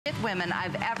women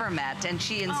I've ever met, and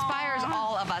she inspires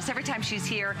all of us every time she's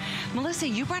here. Melissa,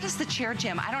 you brought us the chair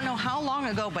gym. I don't know how long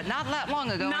ago, but not that long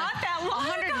ago. Not that long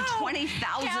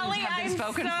 120,000 have been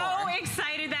spoken for. I'm so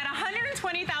excited that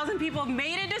 120,000 people have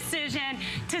made a decision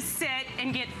to sit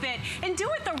and get fit and do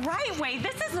it the right way.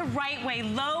 This is the right way,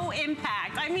 low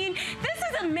impact. I mean, this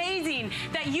is amazing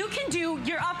that you can do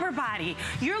your upper body,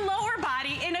 your lower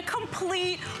body in a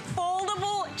complete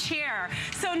foldable chair.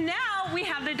 So now we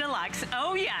have the Deluxe.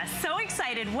 Oh yes, so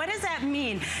excited. What does that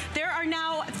mean? There are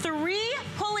now 3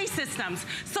 pulley systems.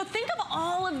 So think of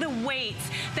all of the weights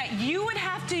that you would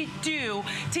have to do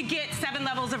to get 7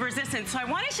 levels of resistance. So I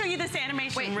want to show you this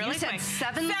animation really quick. Wait, you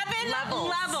said 7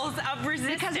 levels of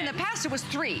resistance. Because in the past it was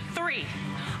 3. 3.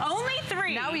 Only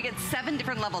 3. Now we get 7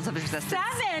 different levels of resistance.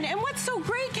 7. And what's so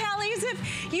great, Callie, is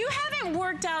if you haven't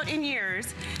worked out in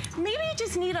years, maybe you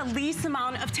just need a least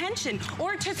amount of tension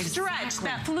or to stretch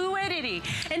that fluidity.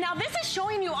 And now this is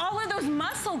showing you all of those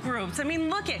muscle groups. I mean,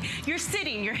 look at, you're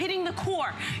sitting, you're hitting the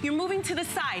core, you're moving to the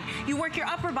side, you work your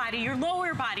upper body, your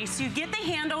lower body. So you get the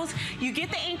handles, you get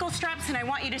the ankle straps, and I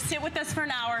want you to sit with us for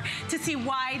an hour to see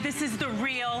why this is the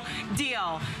real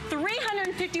deal.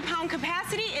 350-pound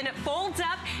capacity, and it folds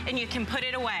up and you can put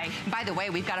it away. By the way,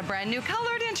 we've got a brand new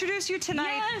color to introduce you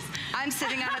tonight. Yes. I'm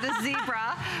sitting on the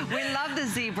zebra. We love the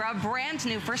zebra, brand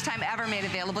new, first time ever made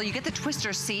available. You get the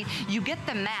twister seat, you get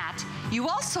the mat. You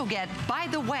also get, by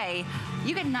the way,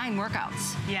 you get 9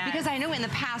 workouts. Yes. Because I know in the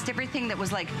past, everything that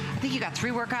was like, I think you got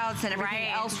 3 workouts and everything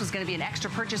else was gonna be an extra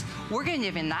purchase. We're gonna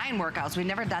give you 9 workouts. We've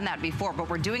never done that before, but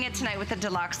we're doing it tonight with the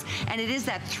Deluxe, and it is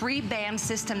that 3-band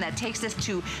system that takes us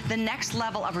to the next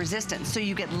level of resistance. So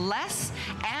you get less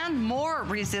and more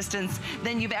resistance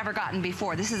than you've ever gotten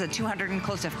before. This is a $200 and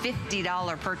close to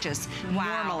 $50 purchase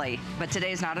normally, but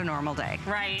today's not a normal day.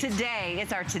 Right. Today,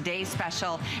 it's our Today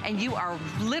Special, and you are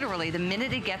literally, the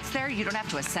minute it gets there, you don't have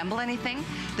to assemble anything.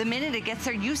 The minute it gets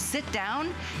there, you sit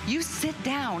down,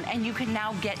 and you can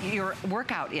now get your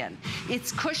workout in.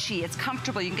 It's cushy, it's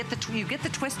comfortable. You get the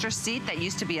twister seat that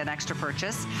used to be an extra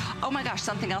purchase. Oh my gosh,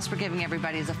 something else we're giving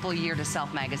everybody is a full Year to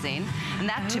Self magazine. And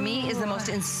that to me is the most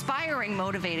inspiring,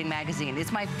 motivating magazine.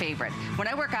 It's my favorite. When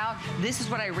I work out, this is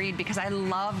what I read because I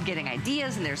love getting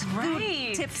ideas, and there's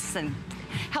food tips and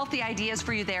healthy ideas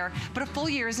for you there, but a full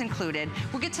year is included.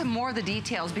 We'll get to more of the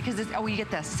details because you get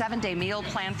the 7-day meal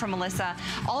plan from Melissa,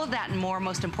 all of that and more.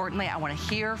 Most importantly, I want to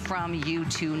hear from you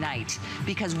tonight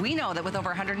because we know that with over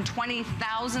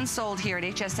 120,000 sold here at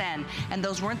HSN, and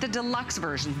those weren't the Deluxe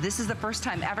versions. This is the first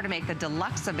time ever to make the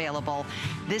Deluxe available.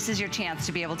 This is your chance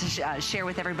to be able to share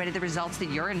with everybody the results that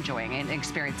you're enjoying and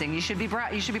experiencing. You should be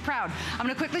proud. I'm going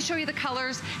to quickly show you the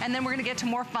colors, and then we're going to get to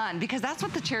more fun because that's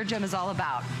what the chair gym is all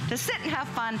about. To sit and have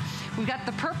fun. We've got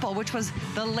the purple, which was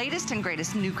the latest and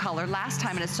greatest new color last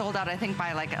time, and it sold out, I think,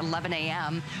 by like 11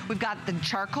 a.m. We've got the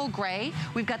charcoal gray.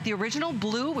 We've got the original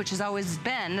blue, which has always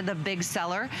been the big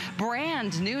seller.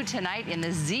 Brand new tonight in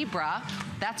the zebra.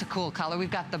 That's a cool color.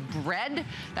 We've got the red.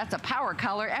 That's a power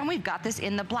color. And we've got this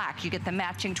in the black. You get the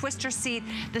matching twister seat.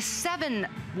 The 7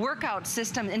 workout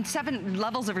system and 7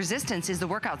 levels of resistance is the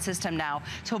workout system now.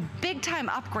 So big time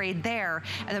upgrade there.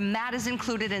 And the mat is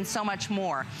included and so much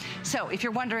more. So if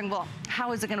you're wondering, well,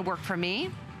 how is it gonna work for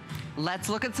me? Let's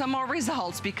look at some more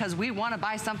results because we want to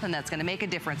buy something that's going to make a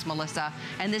difference, Melissa.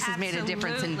 And this has made a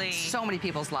difference in so many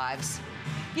people's lives.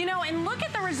 You know, and look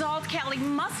at the results, Callie.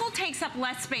 Muscle takes up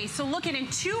less space. So look at in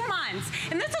 2 months,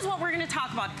 and this is what we're gonna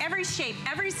talk about. Every shape,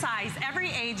 every size,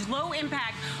 every age, low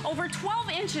impact, over 12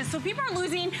 inches. So people are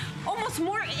losing almost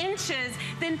more inches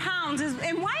than pounds.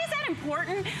 And why is that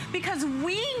important? Because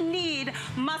we need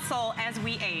muscle as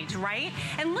we age, right?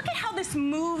 And look at how this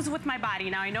moves with my body.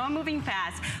 Now, I know I'm moving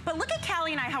fast, but look at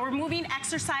Callie and I, how we're moving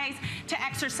exercise to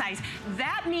exercise.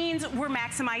 That means we're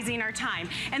maximizing our time.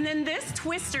 And then this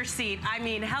twister seat, I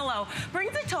mean, hello,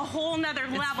 brings it to a whole nother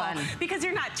level because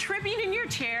you're not tripping in your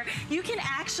chair. You can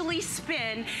actually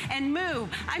spin and move.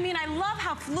 I mean, I love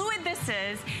how fluid this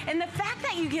is, and the fact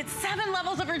that you get 7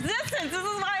 levels of resistance. This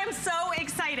is why I'm so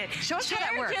excited. Show us how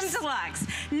that works. Chair Gym Deluxe.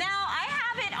 Now, I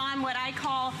have it on what I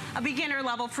call a beginner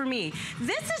level for me.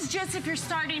 This is just if you're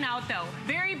starting out though,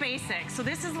 very basic. So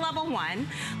this is level 1,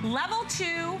 level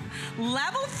 2,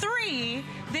 level 3,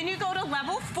 then you go to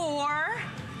level 4,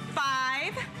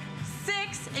 5,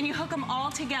 6, and you hook them all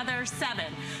together, 7.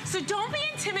 So don't be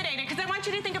intimidated because I want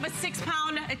you to think of a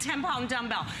 6-pound, a 10-pound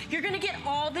dumbbell. You're gonna get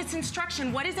all this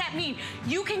instruction. What does that mean?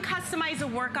 You can customize a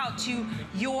workout to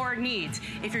your needs.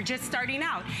 If you're just starting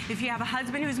out, if you have a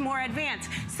husband who's more advanced,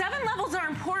 7 levels are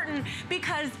important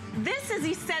because this is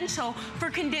essential for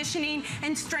conditioning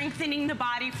and strengthening the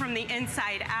body from the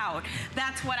inside out.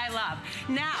 That's what I love.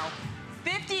 Now,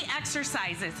 50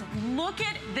 exercises. Look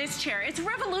at this chair. It's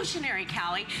revolutionary,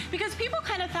 Callie, because people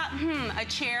kind of thought, a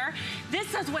chair,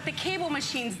 this does what the cable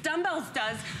machines, dumbbells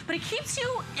does, but it keeps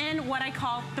you in what I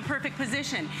call the perfect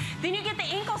position. Then you get the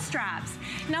ankle straps.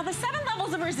 Now the 7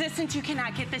 levels of resistance, you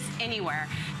cannot get this anywhere.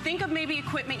 Think of maybe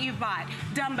equipment you've bought,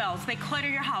 dumbbells, they clutter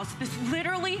your house. This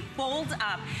literally folds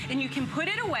up and you can put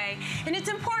it away, and it's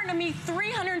important to me,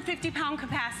 350-pound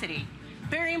capacity.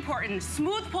 Very important.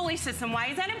 Smooth pulley system. Why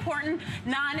is that important?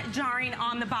 Non-jarring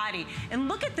on the body. And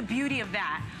look at the beauty of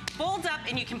that. Folds up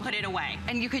and you can put it away.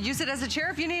 And you could use it as a chair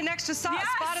if you need an extra spot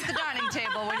at the dining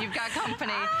table when you've got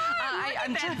company.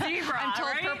 I'm told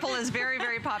right? purple is very,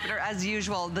 very popular as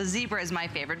usual. The zebra is my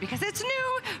favorite because it's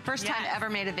new. First time ever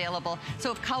made available.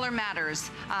 So if color matters,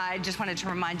 I just wanted to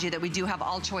remind you that we do have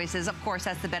all choices. Of course,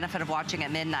 that's the benefit of watching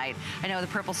at midnight. I know the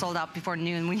purple sold out before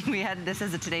noon. We had this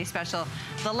as a Today Special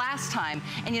the last time.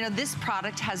 And you know, this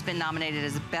product has been nominated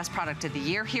as the best product of the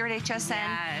year here at HSN.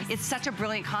 Yes. It's such a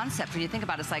brilliant concept when you think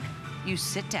about it. It's like, you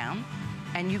sit down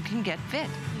and you can get fit.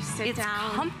 You sit it's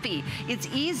down. comfy, it's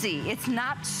easy, it's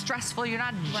not stressful, you're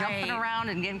not jumping around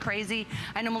and getting crazy.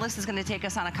 I know Melissa's gonna take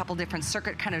us on a couple different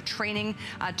circuit kind of training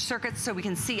circuits so we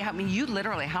can see how, I mean, you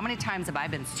literally, how many times have I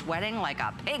been sweating like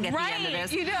a pig at the end of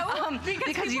this? You know,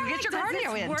 because you get your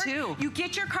cardio in too. You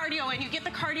get your cardio in, you get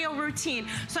the cardio routine.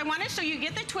 So I wanna show you,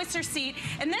 get the twister seat,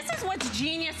 and this is what's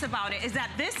genius about it, is that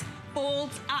this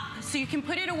folds up so you can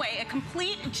put it away, a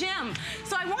complete gym.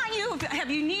 So I want you,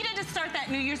 have you needed to start that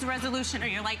New Year's resolution, or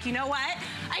you're like, you know what,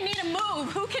 I need to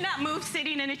move. Who cannot move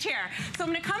sitting in a chair? So I'm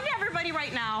gonna come to everybody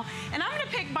right now, and I'm gonna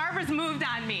pick Barbara's Moved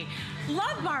on Me.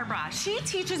 Love Barbara. She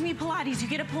teaches me Pilates. You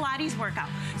get a Pilates workout.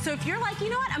 So if you're like, you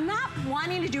know what, I'm not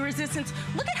wanting to do resistance,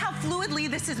 look at how fluidly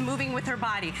this is moving with her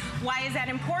body. Why is that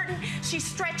important? She's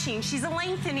stretching, she's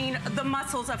lengthening the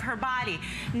muscles of her body.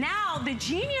 Now, the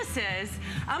genius is,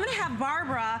 I'm gonna have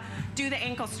Barbara do the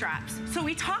ankle straps. So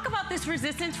we talk about this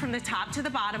resistance from the top to the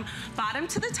bottom, bottom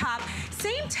to the top,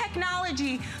 same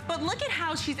technology, but look at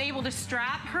how she's able to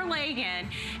strap her leg in,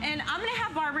 and I'm gonna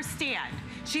have Barbara stand.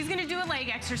 She's gonna do a leg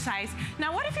exercise.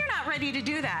 Now, what if you're not ready to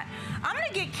do that? I'm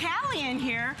gonna get Callie in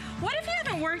here. What if you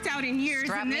haven't worked out in years,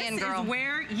 Strap and this in, girl. is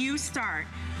where you start?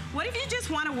 What if you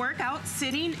just wanna work out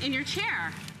sitting in your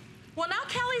chair? Well, now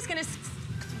Callie's gonna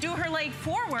do her leg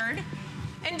forward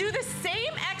and do the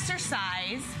same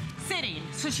exercise sitting.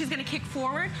 So she's gonna kick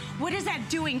forward. What is that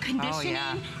doing? Conditioning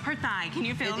her thigh. Can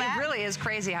you feel that? It really is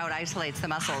crazy how it isolates the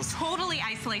muscles. Totally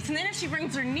isolates. And then if she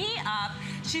brings her knee up,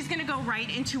 she's gonna go right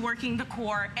into working the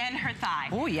core and her thigh.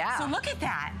 Oh yeah. So look at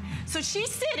that. So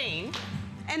she's sitting,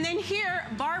 and then here,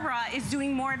 Barbara is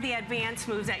doing more of the advanced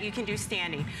moves that you can do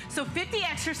standing. So 50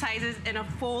 exercises in a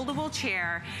foldable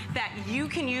chair that you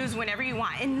can use whenever you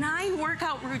want. And 9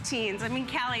 workout routines. I mean,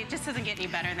 Callie, it just doesn't get any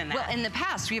better than that. Well, in the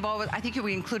past, we've always, I think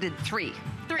we included 3.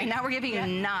 And now we're giving you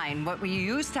 9. What we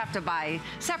used to have to buy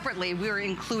separately, we're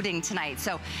including tonight.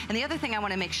 So, and the other thing I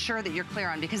want to make sure that you're clear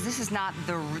on, because this is not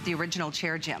the original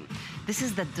chair gym. This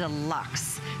is the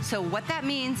Deluxe. So what that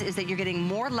means is that you're getting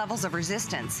more levels of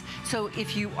resistance. So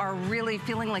if you are really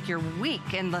feeling like you're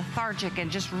weak and lethargic and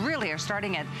just really are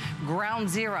starting at ground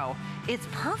zero, it's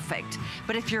perfect.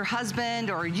 But if your husband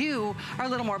or you are a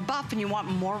little more buff and you want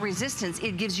more resistance,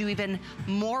 it gives you even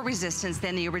more resistance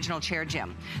than the original chair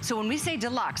gym. So when we say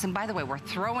Deluxe, and by the way, we're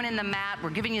throwing in the mat,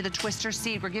 we're giving you the twister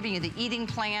seat, we're giving you the eating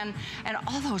plan, and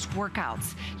all those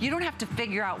workouts. You don't have to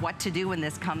figure out what to do when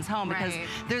this comes home, because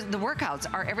the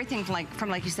workouts are everything from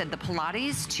like you said, the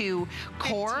Pilates to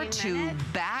core to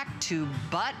back to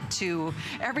butt to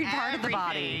every part of the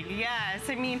body. Yes,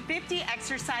 I mean 50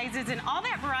 exercises, and all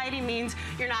that variety means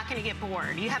you're not gonna get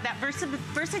bored. You have that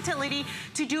versatility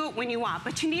to do it when you want,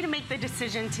 but you need to make the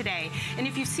decision today. And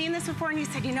if you've seen this before and you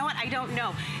said, you know what, I don't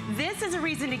know, this is a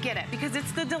reason to get it, because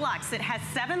it's the Deluxe. It has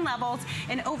 7 levels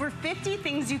and over 50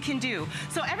 things you can do.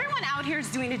 So everyone out here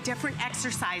is doing a different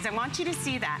exercise. I want you to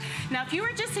see that. Now, if you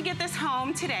were just to get this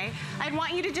home today, I'd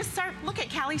want you to just start, look at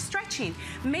Callie stretching,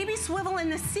 maybe swivel in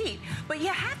the seat, but you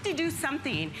have to do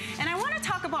something. And I want to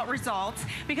talk about results,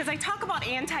 because I talk about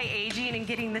anti-aging and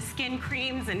getting the skin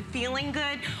creams and feeling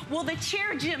good. Well, the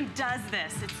chair gym does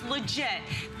this. It's legit.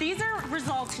 These are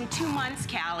results in 2 months,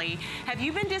 Callie. Have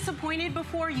you been disappointed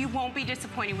before? You won't be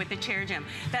disappointed with the chair gym.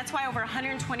 That's why over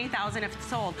 120,000 have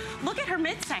sold. Look at her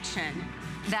midsection.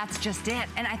 That's just it.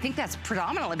 And I think that's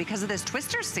predominantly because of this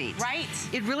twister seat. Right.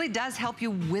 It really does help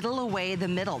you whittle away the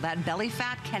middle. That belly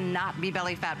fat cannot be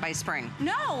belly fat by spring.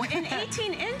 No, and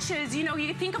 18 inches. inches, you know,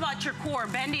 you think about your core,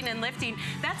 bending and lifting,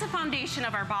 that's the foundation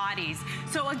of our bodies.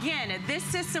 So again, this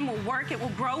system will work, it will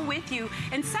grow with you.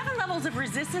 And 7 levels of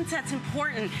resistance, that's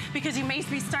important because you may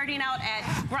be starting out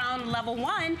at ground level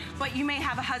 1, but you may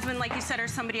have a husband, like you said, or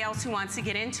somebody else who wants to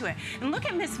get into it. And look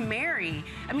at Miss Mary.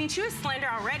 I mean, she was slender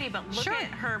already, but look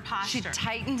at her posture. She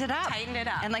tightened it up. Tightened it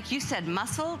up. And like you said,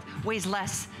 muscle weighs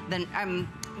less than,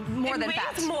 more than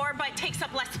fat. It weighs more, but takes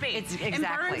up less space. Exactly. And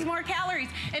burns more calories.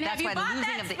 And That's have you bought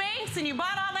that the Spanx and you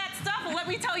bought all that stuff, well, let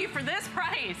me tell you, for this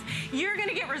price, you're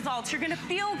gonna get results. You're gonna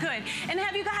feel good. And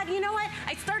have you got, you know what?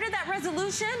 I started that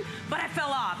resolution, but I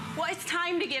fell off. Well, it's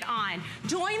time to get on.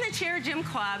 Join the Chair Gym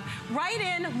Club. Write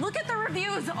in, look at the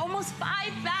reviews. Almost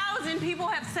 5,000 people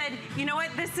have said, you know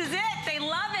what, this is it. They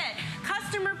love it.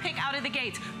 Customer pick out of the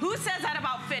gates. Who says that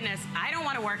about fitness? I don't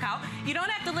want to work out. You don't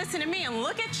have to listen to me and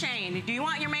look at Shane. Do you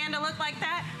want your man to look like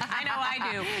that? I know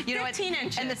I do. You know 15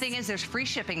 inches. And the thing is, there's free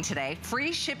shipping today.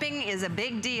 Free shipping is a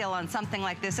big deal on something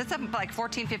like this. It's like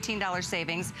 $14, $15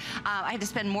 savings. I had to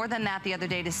spend more than that the other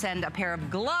day to send a pair of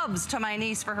gloves to my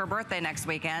niece for her birthday next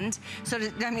weekend. So,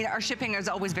 I mean, our shipping is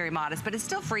always very modest, but it's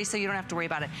still free, so you don't have to worry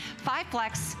about it. 5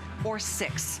 flex or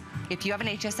 6. If you have an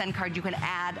HSN card, you can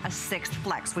add a 6th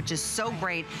flex, which is so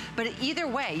great. But either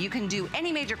way, you can do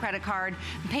any major credit card,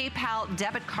 PayPal,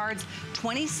 debit cards.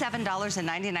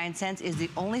 $27.99 is the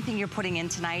only thing you're putting in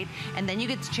tonight. And then you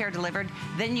get the chair delivered.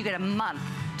 Then you get a month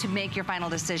to make your final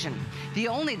decision. The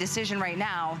only decision right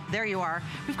now, there you are.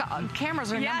 We've got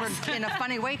cameras are numbered in a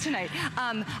funny way tonight.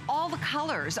 All the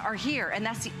colors are here, and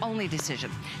that's the only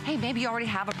decision. Hey, maybe you already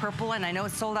have a purple, and I know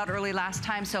it sold out early last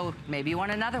time, so maybe you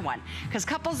want another one. Because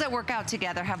couples that work out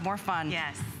together have more fun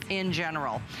in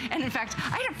general. And in fact,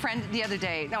 I had a friend the other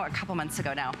day, no, a couple months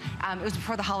ago now. It was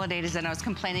before the holidays, and I was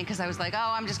complaining because I was like,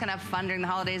 oh, I'm just gonna have fun during the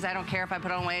holidays. I don't care if I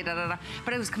put on weight, da, da, da.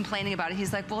 But I was complaining about it.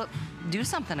 He's like, well, do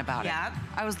something about it.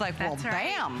 I was like, well,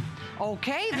 bam.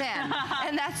 Okay, then.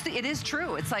 And it is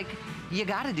true. It's like, you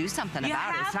got to do something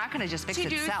about it. It's not going to just fix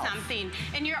itself. You have to do something.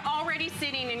 And you're already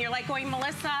sitting and you're like going,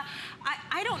 Melissa,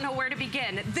 I don't know where to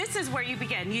begin. This is where you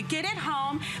begin. You get it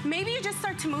home. Maybe you just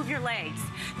start to move your legs.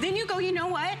 Then you go, you know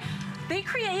what? They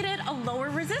created a lower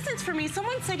resistance for me.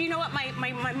 Someone said, you know what,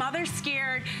 my mother's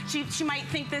scared. She might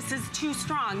think this is too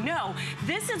strong. No,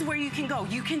 this is where you can go.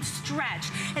 You can stretch.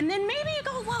 And then maybe you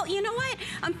go, well, you know what?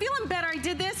 I'm feeling better. I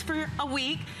did this for a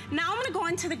week. Now I'm gonna go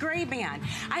into the gray band.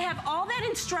 I have all that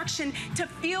instruction to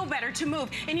feel better, to move.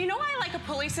 And you know why I like a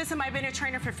pulley system? I've been a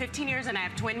trainer for 15 years and I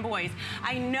have twin boys.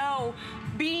 I know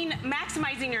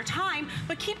maximizing your time,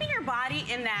 but keeping your body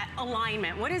in that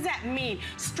alignment. What does that mean?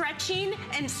 Stretching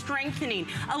and strengthening,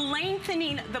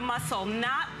 lengthening the muscle,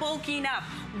 not bulking up,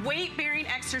 weight-bearing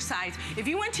exercise. If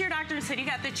you went to your doctor and said you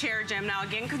got the chair, Jim, now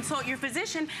again, consult your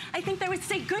physician, I think they would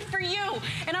say, good for you.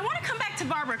 And I want to come back to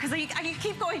Barbara because I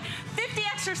keep going, 50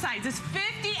 exercises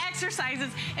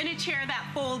in a chair that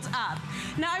folds up.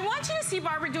 Now, I want you to see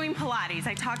Barbara doing Pilates.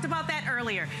 I talked about that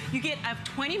earlier. You get a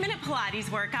 20-minute Pilates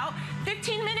workout,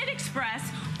 15-minute express,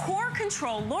 core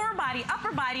control, lower body,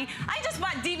 upper body. I just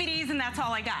bought DVDs and that's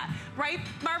all I got, right,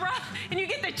 Barbara? And you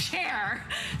get the chair.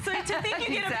 So to think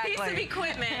you get a piece of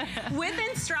equipment with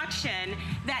instruction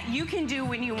that you can do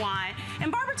when you want.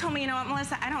 And Barbara told me, you know what,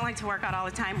 Melissa, I don't like to work out all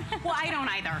the time. Well, I don't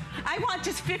either. I want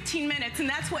just 15 minutes and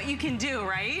that's what you can do,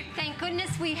 right? Thank goodness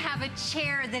we have a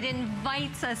chair that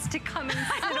invites us to come and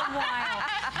sit a while.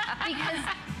 Because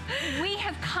we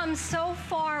have come so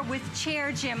far with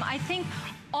Chair Gym. I think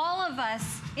all of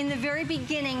us in the very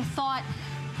beginning thought,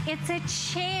 it's a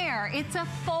chair, it's a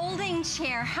folding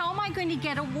chair. How am I going to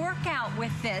get a workout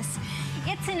with this?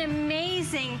 It's an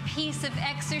amazing piece of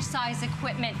exercise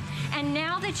equipment. And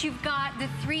now that you've got the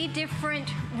 3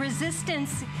 different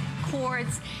resistance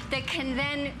cords that can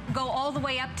then go all the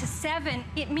way up to 7,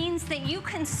 it means that you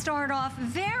can start off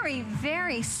very,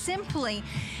 very simply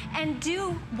and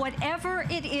do whatever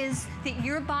it is that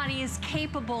your body is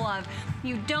capable of.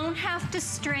 You don't have to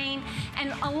strain,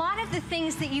 and a lot of the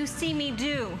things that you see me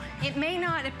do, it may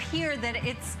not appear that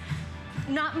it's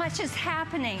not much is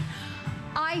happening.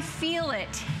 I feel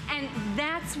it, and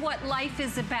that's what life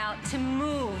is about, to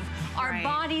move. Our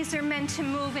bodies are meant to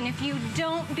move, and if you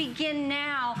don't begin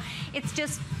now, it's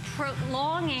just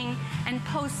prolonging and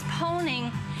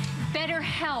postponing better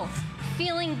health,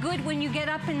 feeling good when you get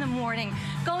up in the morning,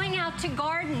 going out to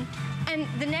garden, and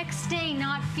the next day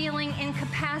not feeling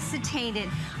incapacitated.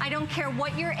 I don't care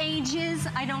what your age is,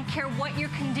 I don't care what your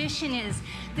condition is.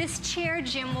 This Chair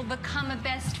Gym will become a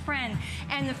best friend.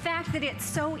 And the fact that it's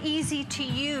so easy to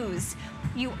use,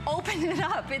 you open it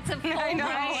up. It's a full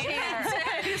chair.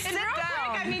 You sit down.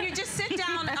 Quick, I mean, you just sit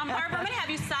down. Barbara, I'm gonna have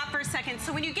you stop for a second.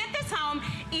 So when you get this home,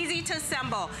 easy to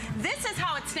assemble. This is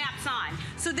how it snaps on.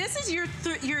 So this is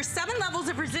your 7 levels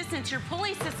of resistance. Your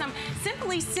pulley system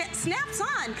simply snaps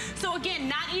on. So again,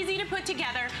 not easy to put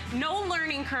together, no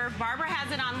learning curve. Barbara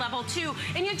has it on level 2,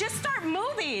 and you just start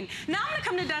moving. Now I'm gonna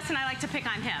come to Dustin. I like to pick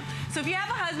on him. So if you have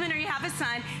a husband or you have a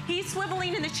son, he's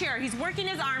swiveling in the chair. He's working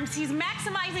his arms. He's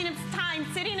maximizing his time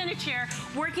sitting in a chair,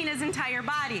 working his entire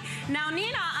body. Now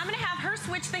Nina, I'm gonna have her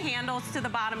switch the handles to the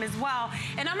bottom as well,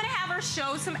 and I'm gonna have her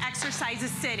show some exercises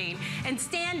sitting and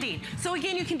standing. So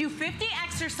again, you can do 50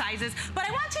 exercises, but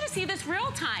I want you to see this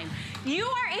real time. You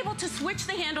are able to switch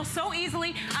the handle so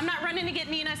easily. I'm not running to get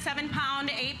Nina 7-pound,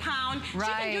 8-pound. Right.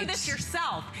 She can do this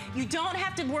yourself. You don't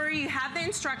have to worry. You have the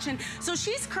instruction. So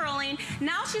she's curling.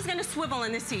 Now she's going to swivel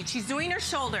in the seat. She's doing her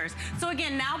shoulders. So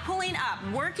again, now pulling up,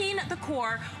 working the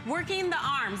core, working the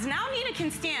arms. Now Nina can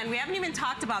stand. We haven't even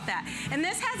talked about that. And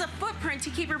this has a footprint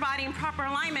to keep her body in proper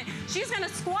alignment. She's going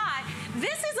to squat.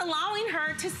 This is allowing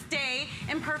her to stay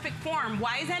in perfect form.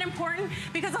 Why is that important?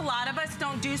 Because a lot of us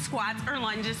don't do squats or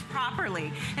lunges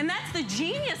properly. And that's the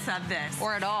genius of this.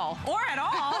 Or at all. Or at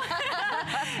all.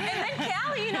 And then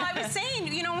Callie, you know, I was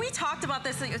saying, you know, we talked about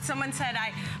this. Someone said,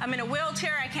 I'm in a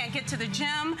wheelchair, I can't get to the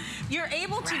gym. You're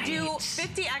able to do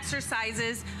 50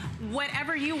 exercises,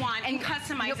 whatever you want, and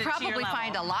customize it to your level. You'll probably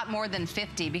find a lot more than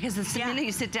 50 because the minute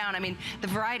you sit down, I mean, the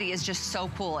variety is just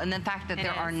so cool. And the fact that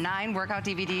there are 9 workout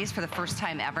DVDs for the first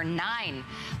time ever, 9.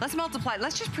 Let's multiply.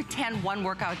 Let's just pretend one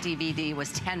workout DVD was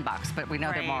 $10, but we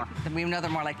know they're more. We know they're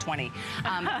more like 20.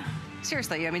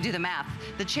 Seriously, I mean, do the math.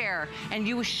 The chair, and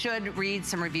you should read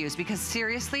some reviews because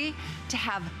seriously, to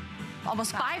have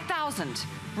almost 5,000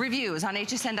 reviews on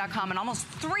hsn.com, and almost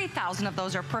 3,000 of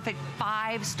those are perfect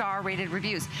 5-star rated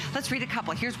reviews. Let's read a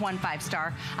couple. Here's one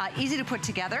 5-star. Easy to put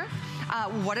together.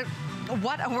 What a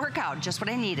workout, just what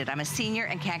I needed. I'm a senior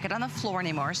and can't get on the floor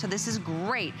anymore, so this is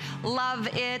great. Love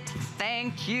it,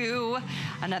 thank you.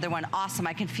 Another one, awesome.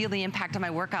 I can feel the impact of my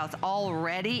workouts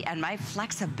already, and my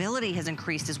flexibility has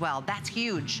increased as well. That's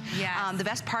huge. Yes. The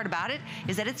best part about it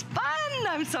is that it's fun.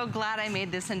 I'm so glad I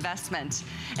made this investment.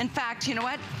 In fact, you know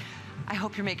what? I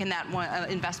hope you're making that one,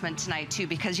 investment tonight too,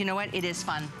 because you know what? It is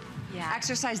fun. Yeah.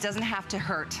 Exercise doesn't have to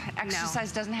hurt.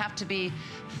 Exercise doesn't have to be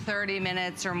 30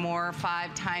 minutes or more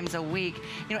 5 times a week.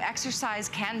 You know, exercise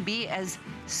can be as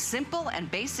simple and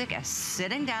basic as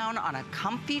sitting down on a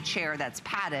comfy chair that's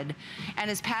padded and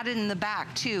is padded in the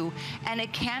back too. And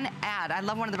it can add, I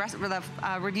love one of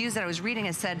the reviews that I was reading,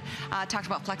 it said, talked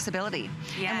about flexibility.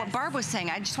 Yes. And what Barb was saying,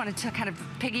 I just wanted to kind of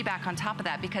piggyback on top of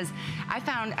that because I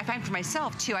find for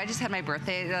myself too, I just had my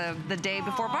birthday the day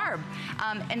before Barb.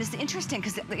 And it's interesting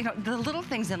because, you know, the little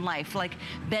things in life, like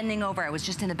bending over, I was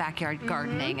just in the backyard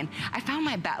gardening, and I found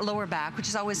my lower back, which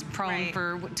is always prone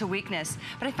to weakness,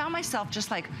 but I found myself just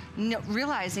like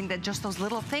realizing that just those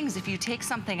little things, if you take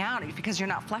something out because you're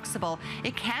not flexible,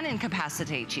 it can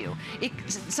incapacitate you.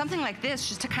 Something like this,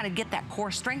 just to kind of get that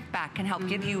core strength back, can help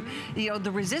give you, you know,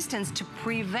 the resistance to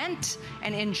prevent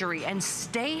an injury and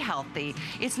stay healthy.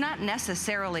 It's not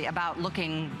necessarily about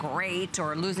looking great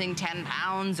or losing 10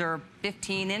 pounds or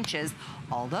 15 inches,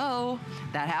 although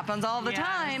that happens all the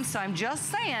time. So I'm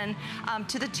just saying,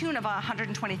 to the tune of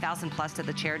 120,000 plus to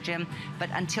the chair gym, but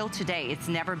until today, it's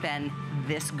never been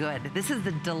this good. This is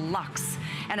the Deluxe,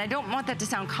 and I don't want that to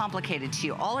sound complicated to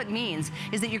you. All it means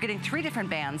is that you're getting 3 different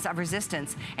bands of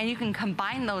resistance, and you can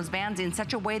combine those bands in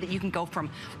such a way that you can go from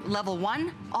level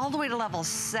 1 all the way to level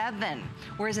 7,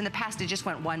 whereas in the past it just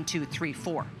went 1, 2, 3,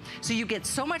 4. So you get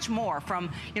so much more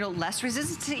from, you know, less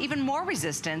resistance to even more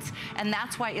resistance, and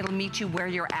that's why it'll meet you where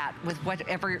you're at with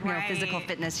whatever, you know, physical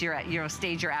fitness you're at, you know,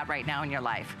 stage you're at right now in your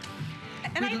life.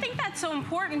 And I think that's so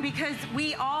important because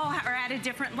we all are at a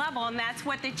different level, and that's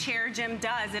what the chair gym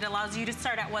does. It allows you to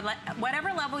start at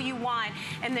whatever level you want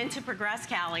and then to progress,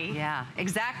 Callie. Yeah,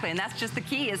 exactly. And that's just the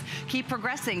key, is keep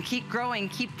progressing, keep growing,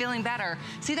 keep feeling better.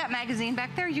 See that magazine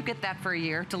back there? You get that for a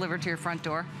year delivered to your front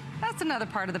door. That's another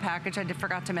part of the package I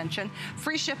forgot to mention.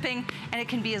 Free shipping, and it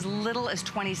can be as little as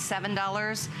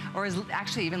 $27, or as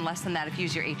actually even less than that if you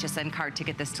use your HSN card to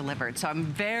get this delivered. So I'm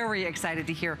very excited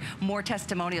to hear more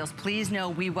testimonials. Please know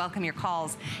we welcome your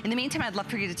calls. In the meantime, I'd love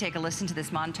for you to take a listen to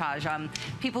this montage.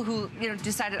 People who, you know,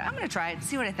 decided, I'm gonna try it,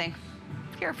 see what I think.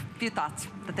 Here are a few thoughts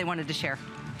that they wanted to share.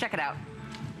 Check it out.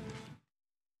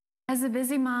 As a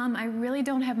busy mom, I really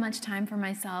don't have much time for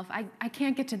myself. I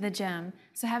can't get to the gym.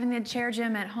 So having the chair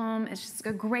gym at home is just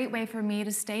a great way for me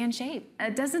to stay in shape.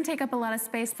 It doesn't take up a lot of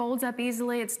space, folds up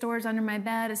easily, it stores under my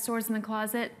bed, it stores in the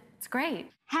closet. It's great.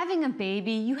 Having a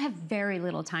baby, you have very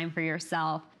little time for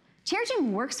yourself. Chair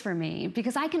Gym works for me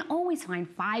because I can always find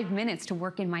 5 minutes to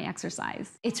work in my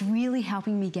exercise. It's really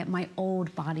helping me get my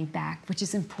old body back, which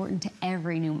is important to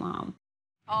every new mom.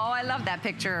 Oh, I love that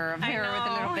picture of her with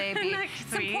the little baby.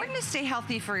 It's sweet? important to stay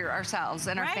healthy for ourselves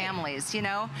and our families, you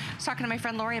know? I was talking to my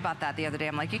friend Lori about that the other day.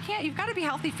 I'm like, you've got to be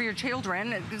healthy for your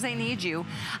children because they need you.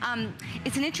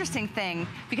 It's an interesting thing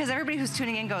because everybody who's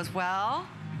tuning in goes, well,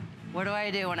 what do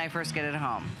I do when I first get it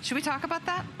home? Should we talk about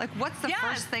that? Like, what's the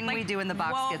first thing we do when the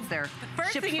box gets there? The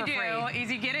first thing you do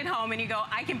is you get it home and you go,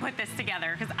 I can put this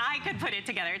together, because I could put it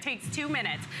together. It takes 2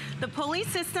 minutes. The pulley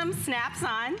system snaps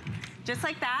on, just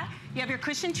like that. You have your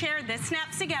cushion chair, this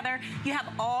snaps together. You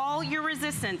have all your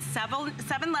resistance,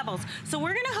 seven levels. So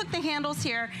we're gonna hook the handles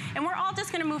here, and we're all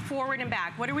just gonna move forward and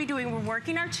back. What are we doing? We're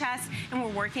working our chest and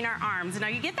we're working our arms. Now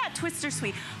you get that twister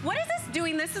sweep. What is this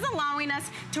doing? This is allowing us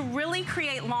to really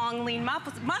create long, lean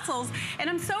muscles, and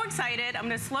I'm so excited. I'm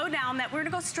gonna slow down that we're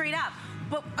gonna go straight up.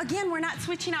 But again, we're not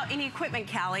switching out any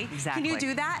equipment, Callie. Exactly. Can you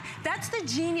do that? That's the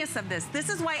genius of this. This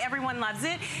is why everyone loves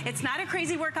it. It's not a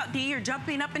crazy workout D. You're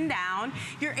jumping up and down.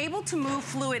 You're able to move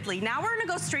fluidly. Now we're gonna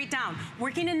go straight down,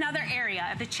 working another area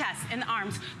of the chest and the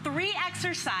arms. 3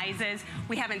 exercises.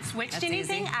 We haven't switched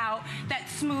anything out. That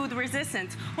smooth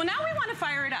resistance. Well, now we wanna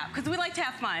fire it up because we like to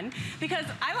have fun, because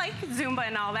I like Zumba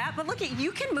and all that, but look at,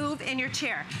 you can move in your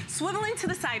chair. Swiveling to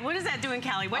the side. What is that doing,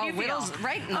 Callie? What do you feel?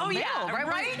 Right in the middle. Yeah,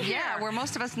 right here. Yeah, where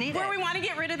most of us need Where it. we want to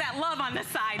get rid of that love on the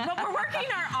side, but we're working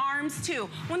our arms too.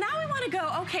 Well, now we want to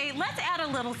go, okay, let's add a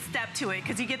little step to it,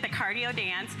 because you get the cardio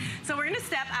dance. So we're going to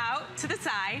step out to the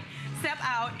side, step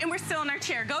out, and we're still in our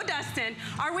chair. Go, Dustin.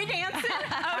 Are we dancing?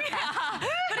 Oh, yeah.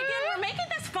 But again, we're making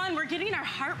this fun. We're getting our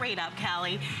heart rate up,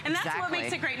 Callie, and that's what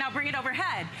makes it great. Now bring it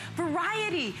overhead.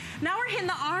 Variety. Now we're hitting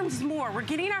the arms more. We're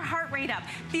getting our heart rate up,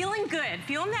 feeling good,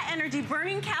 feeling that energy,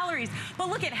 burning calories. But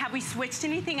look at, have we switched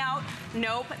anything out?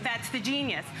 Nope, that's the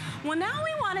genius. Well, now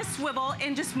we want to swivel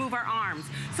and just move our arms.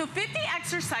 So 50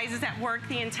 exercises that work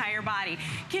the entire body.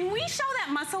 Can we show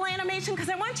that muscle animation? Because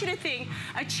I want you to think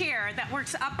a chair that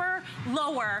works upper,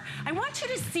 lower. I want you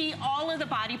to see all of the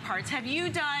body parts. Have you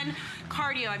done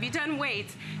cardio? Have you done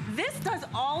weights? This does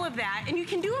all of that, and you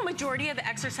can do a majority of the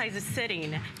exercises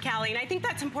sitting, Callie, and I think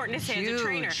that's important to say as a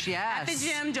trainer. At the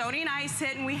gym, Jody and I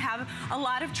sit, and we have a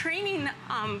lot of training,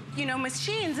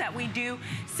 machines that we do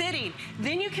sitting.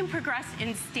 Then you can progress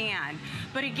and stand.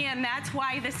 But again, that's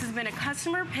why this has been a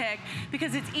customer pick,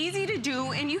 because it's easy to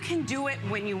do, and you can do it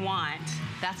when you want.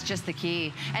 That's just the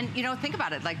key. And think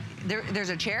about it, like there's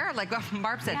a chair, like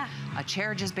Barb said, a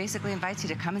chair just basically invites you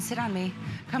to come and sit on me.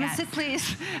 Come and sit,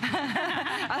 please.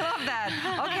 I love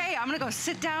that. Okay, I'm gonna go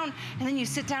sit down, and then you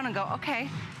sit down and go, okay,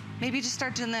 maybe just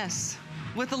start doing this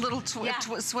with a little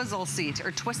swizzle seat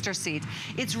or twister seat.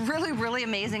 It's really, really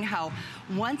amazing how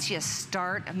once you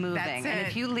start moving, and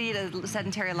if you lead a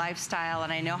sedentary lifestyle,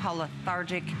 and I know how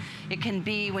lethargic it can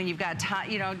be when you've got time,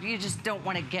 you just don't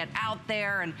want to get out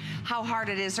there, and how hard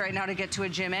it is right now to get to a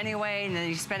gym anyway, and then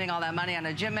you're spending all that money on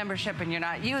a gym membership and you're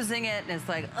not using it, and it's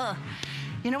like, ugh.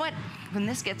 You know what? When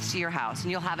this gets to your house,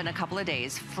 and you'll have it in a couple of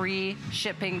days, free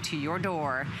shipping to your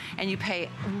door, and you pay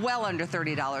well under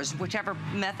 $30, whichever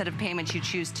method of payment you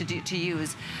choose to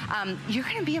use, you're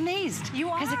gonna be amazed. You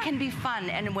are. Because it can be fun,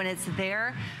 and when it's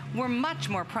there, we're much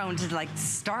more prone to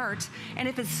start, and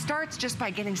if it starts just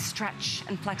by getting stretch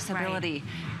and flexibility,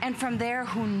 and from there,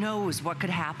 who knows what could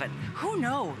happen? Who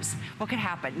knows what could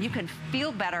happen? You can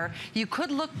feel better, you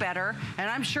could look better, and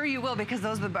I'm sure you will, because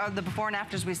those the before and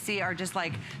afters we see are just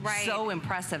so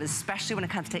impressive, especially when it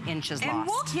comes to inches lost. And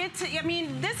we'll get to,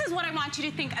 this is what I want you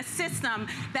to think, a system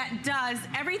that does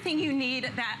everything you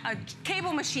need that a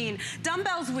cable machine,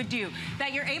 dumbbells would do,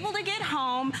 that you're able to get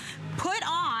home, put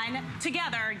on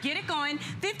together, get it going,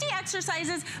 50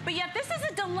 exercises, but yet this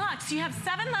is a deluxe. You have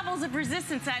 7 levels of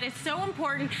resistance. That is so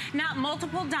important, not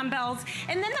multiple dumbbells.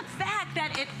 And then the fact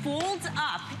that it folds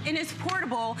up and is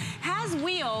portable, has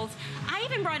wheels. I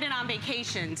even brought it on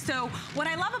vacation. So what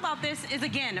I love about this is,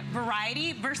 again,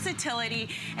 variety, versatility,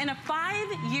 and a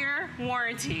 5-year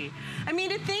warranty. I mean,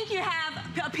 to think you have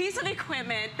a piece of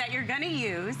equipment that you're gonna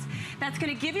use, that's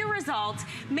gonna give you results,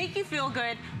 make you feel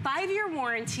good, 5-year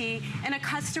warranty, and a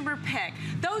customer pick.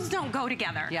 Those don't go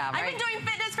together. I've been doing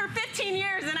fitness for 15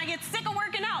 years, and I get sick of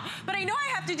working out, but I know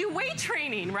I have to do weight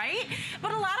training, right?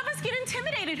 But a lot of us get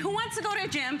intimidated. Who wants to go to a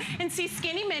gym and see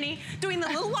Skinny Minnie doing the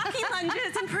little walking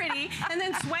lunges and pretty, and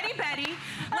then Sweaty Betty?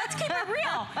 Let's keep it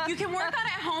real. You can work out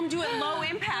at home, do it low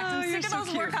impact. I'm sick of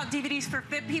those workout DVDs for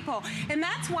fit people. And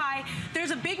that's why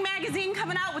there's a big magazine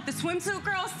coming out with the Swimsuit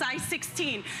Girl size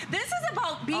 16. This is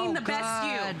about being the best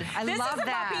you. This is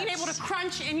about being able to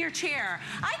crunch in your chair.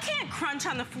 I can't crunch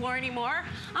on the floor anymore.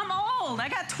 I'm old. I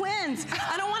got got twins.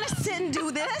 I don't want to sit and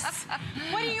do this.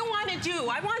 What do you want to do?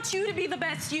 I want you to be the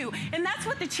best you. And that's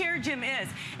what the chair gym is.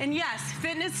 And yes,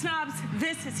 fitness snobs,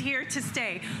 this is here to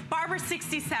stay. Barbara's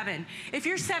 67. If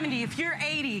you're 70, if you're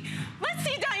 80, let's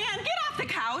see Diane, get off the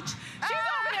couch. She's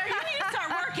over there. You need to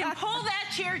start working. Pull that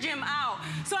chair gym out.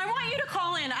 So I want you to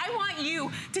call in. I want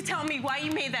you to tell me why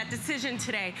you made that decision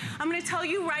today. I'm going to tell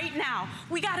you right now,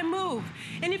 we got to move.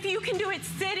 And if you can do it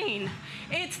sitting,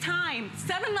 it's time.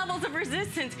 7 levels of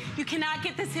resistance. You cannot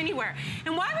get this anywhere.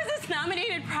 And why was this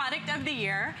nominated product of the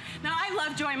year? Now, I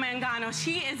love Joy Mangano.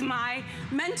 She is my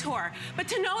mentor. But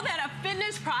to know that a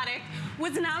fitness product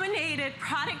was nominated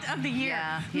product of the year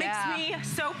makes me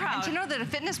so proud. And to know that a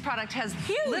fitness product has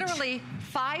literally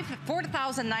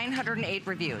 4,908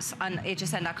 reviews on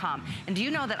hsn.com. And do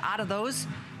you know that out of those,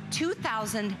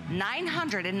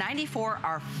 2,994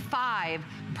 are 5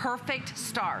 perfect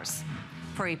stars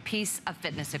for a piece of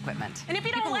fitness equipment. And if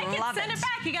you don't like it, send it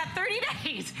back. You got 30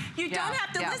 days. You don't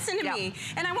have to listen to me.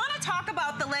 And I want to talk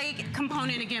about the leg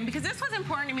component again, because this was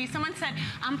important to me. Someone said,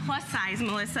 I'm plus size,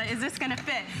 Melissa. Is this going to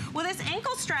fit? Well, this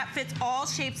ankle strap fits all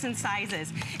shapes and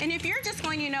sizes. And if you're just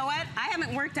going, you know what? I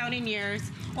haven't worked out in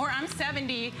years, or I'm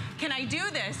 70. Can I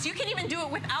do this? You can even do it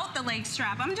without the leg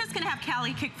strap. I'm just going to have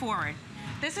Callie kick forward.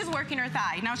 This is working her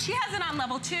thigh. Now, she has it on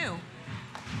level 2.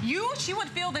 She would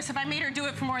feel this if I made her do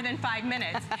it for more than 5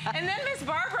 minutes. And then Miss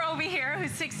Barbara over here,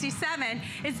 who's 67,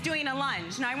 is doing a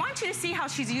lunge. Now, I want you to see how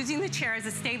she's using the chair as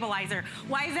a stabilizer.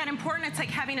 Why is that important? It's like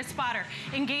having a spotter,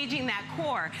 engaging that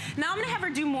core. Now, I'm going to have her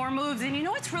do more moves. And you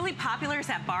know what's really popular is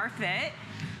that bar fit.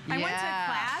 I went to a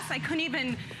class, I couldn't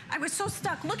even, I was so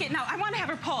stuck. Look at now, I want to have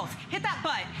her pulse. Hit that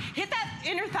butt, hit that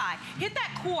inner thigh, hit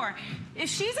that core. If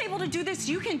she's able to do this,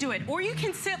 you can do it. Or you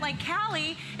can sit like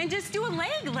Callie and just do a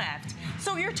leg lift.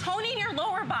 So you're toning your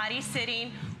lower body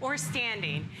sitting or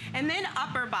standing. And then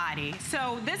upper body.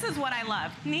 So this is what I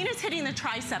love. Nina's hitting the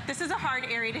tricep. This is a hard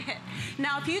area to hit.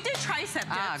 Now, if you did tricep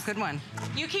dips. Good one.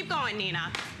 You keep going,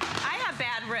 Nina. I have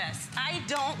bad wrists. I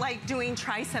don't like doing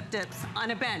tricep dips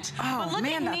on a bench. Oh, but look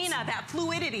man, at Nina, that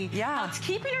fluidity. How it's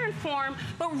keeping her in form,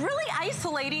 but really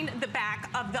isolating the back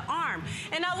of the arm.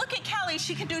 And now look at Callie,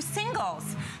 she can do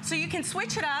singles. So you can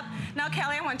switch it up. Now,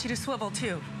 Callie, I want you to swivel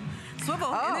too.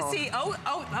 Swivel in the seat.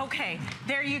 Okay.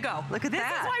 There you go. Look at that.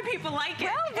 This is why people like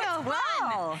it.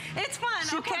 Well. It's fun.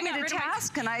 She put me to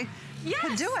task and I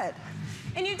could do it.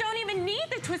 And you don't even need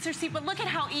the twister seat, but look at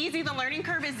how easy the learning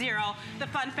curve is 0. The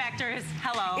fun factor is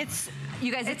hello.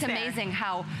 You guys, it's amazing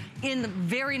how in the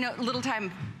very little time,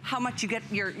 how much you get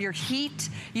your heat,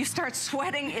 you start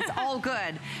sweating, it's all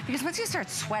good. Because once you start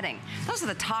sweating, those are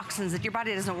the toxins that your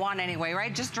body doesn't want anyway,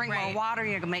 right? Just drink more water,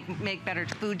 you're gonna make better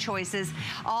food choices.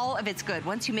 All of it's good.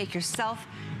 Once you make yourself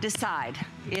decide,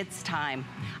 it's time.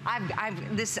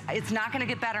 It's not gonna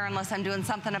get better unless I'm doing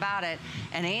something about it.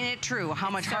 And ain't it true how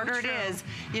much harder it is,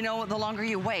 you know, the longer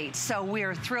you wait. So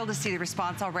we're thrilled to see the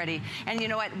response already. And you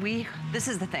know what, this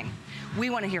is the thing. We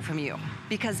wanna hear from you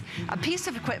because a piece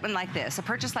of equipment like this, a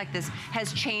purchase like this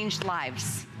has changed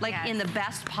lives, like in the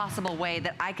best possible way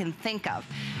that I can think of.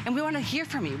 And we wanna hear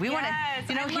from you. We wanna,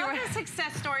 you know, I love the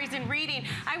success stories and reading.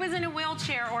 I was in a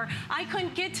wheelchair, or I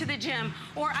couldn't get to the gym,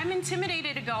 or I'm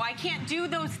intimidated to go. I can't do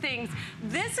those things.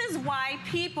 This is why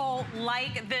people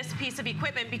like this piece of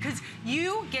equipment, because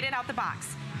you get it out the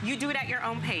box. You do it at your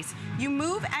own pace. You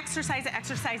move exercise to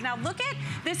exercise. Now look at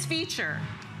this feature,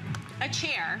 a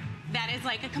chair that is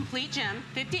like a complete gym,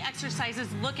 50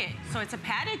 exercises, look at, so it's a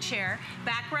padded chair,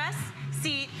 backrest,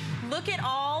 seat, look at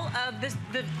all of this,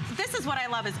 this is what I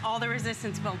love, is all the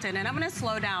resistance built in, and I'm gonna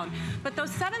slow down. But those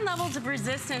 7 levels of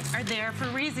resistance are there for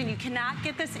a reason. You cannot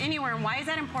get this anywhere, and why is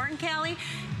that important, Callie?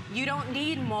 You don't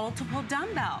need multiple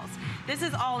dumbbells. This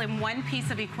is all in one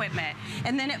piece of equipment,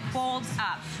 and then it folds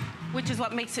up, which is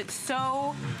what makes it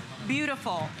so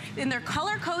beautiful. And they're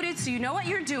color-coded, so you know what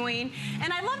you're doing.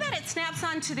 And I love that it snaps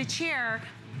onto the chair,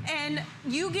 and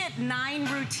you get 9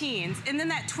 routines. And then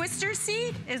that twister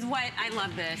seat is what, I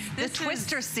love this. The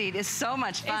twister seat is so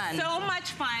much fun. It's so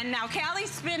much fun. Now,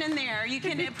 Callie's spinning there. You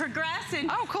can progress,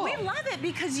 and cool. We love it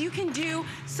because you can do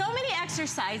so many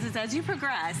exercises as you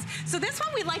progress. So this one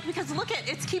we like because look at,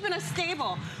 it's keeping us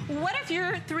stable. What if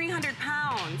you're 300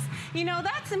 pounds? You know,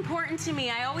 that's important to me.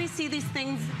 I always see these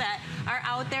things that are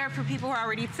out there for people who are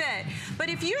already fit. But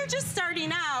if you're just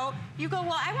starting out, you go,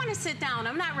 well, I want to sit down.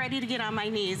 I'm not ready to get on my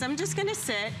knees. I'm just gonna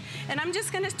sit and I'm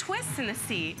just gonna twist in the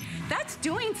seat. That's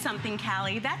doing something,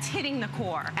 Callie. That's hitting the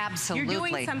core. Absolutely. You're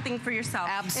doing something for yourself.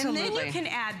 Absolutely. And then you can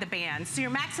add the band. So you're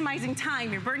maximizing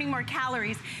time, you're burning more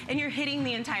calories, and you're hitting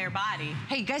the entire body.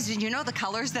 Hey guys, did you know the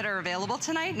colors that are available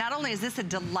tonight? Not only is this a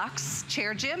deluxe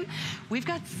chair gym, we've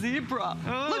got zebra.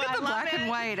 Look at the black and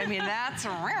white. I mean, that's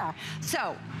rare.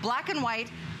 So, black and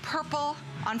white, purple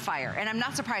on fire. And I'm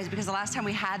not surprised because the last time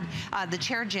we had the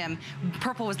chair gym,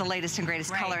 purple was the latest and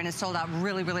greatest color, and it sold out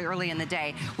really, really early in the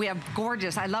day. We have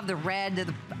gorgeous, I love the red,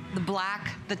 the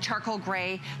black, the charcoal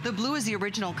gray. The blue is the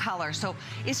original color. So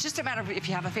it's just a matter of if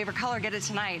you have a favorite color, get it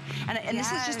tonight. And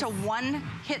this is just a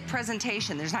one-hit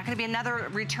presentation. There's not gonna be another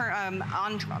return,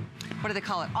 what do they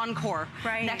call it? Encore.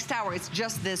 Next hour, it's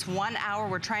just this 1 hour.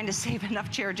 We're trying to save enough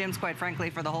chair gyms, quite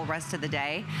frankly, for the whole rest of the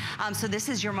day. So this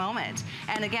is your moment.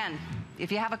 And again,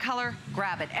 if you have a color,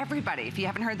 grab it. Everybody, if you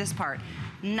haven't heard this part,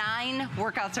 9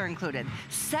 workouts are included.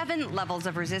 7 levels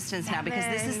of resistance now because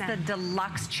this is the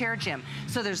deluxe chair gym.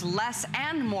 So there's less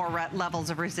and more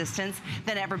levels of resistance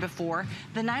than ever before.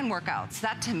 The 9 workouts,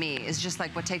 that to me is just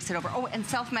like what takes it over. Oh, and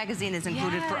Self Magazine is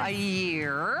included for a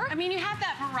year. I mean, you have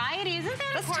that variety. Isn't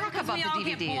that Let's important? talk about we the all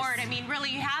DVDs. Get bored. I mean, really,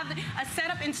 you have a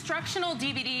setup instructional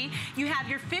DVD. You have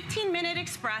your 15-minute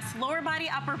express, lower body,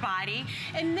 upper body.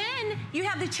 And then you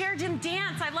have the chair gym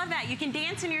dance. I love that. You can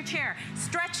dance in your chair.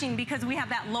 Stretching because we have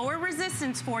that lower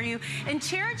resistance for you, and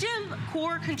chair gym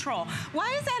core control.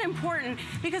 Why is that important?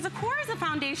 Because the core is the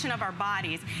foundation of our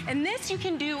bodies, and this you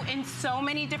can do in so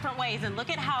many different ways. And look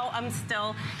at how I'm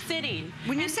still sitting.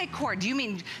 When you say core, do you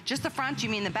mean just the front? Do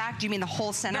you mean the back? Do you mean the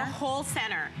whole center? The whole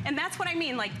center. And that's what I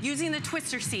mean, like using the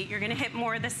twister seat, you're gonna hit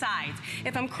more of the sides.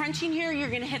 If I'm crunching here, you're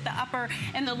gonna hit the upper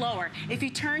and the lower. If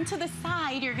you turn to the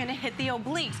side, you're gonna hit the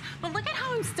obliques. But look at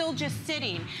how I'm still just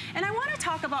sitting. And I wanna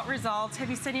talk about results. Have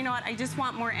you said, you know what, I just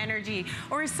want more energy?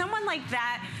 Or is someone like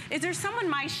that, is there someone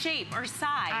my shape or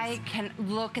size? I can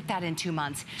look at that in 2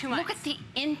 months. 2 months. Look at the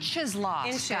inches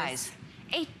lost, guys.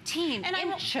 18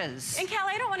 inches. And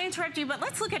Callie, I don't want to interrupt you, but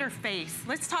let's look at her face.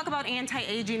 Let's talk about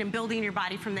anti-aging and building your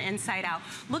body from the inside out.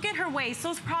 Look at her waist,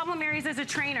 those problem areas as a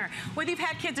trainer, whether you've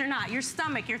had kids or not, your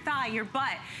stomach, your thigh, your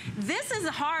butt. This is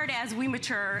hard as we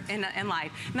mature in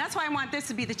life. And that's why I want this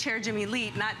to be the Chair Gym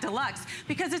Elite, not Deluxe,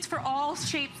 because it's for all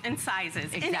shapes and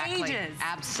sizes and ages.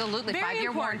 Absolutely. Very 5-year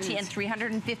important. warranty and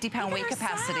 350-pound weight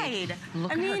capacity.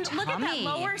 Look at her tummy. Look at that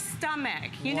lower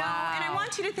stomach, you know? And I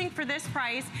want you to think for this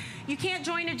price, you can't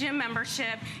join a gym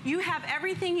membership. You have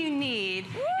everything you need,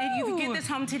 and you can get this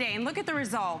home today. And look at the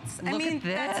results. I mean,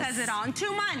 that says it all. In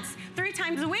 2 months, 3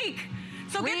 times a week.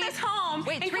 So get this home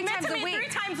and commit to me 3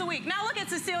 times a week. Now look at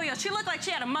Cecilia. She looked like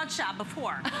she had a mugshot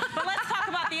before. But let's talk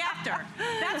about the after.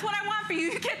 That's what I want for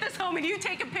you. You get this home and you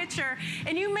take a picture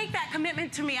and you make that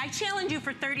commitment to me. I challenge you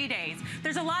for 30 days.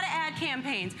 There's a lot of ad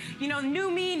campaigns. You know, new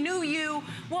me, new you.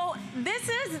 Well, this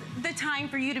is the time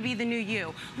for you to be the new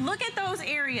you. Look at those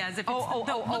areas. If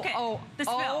look at the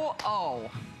spill.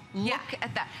 Look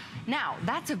at that. Now,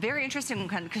 that's a very interesting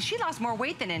one because she lost more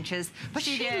weight than inches, but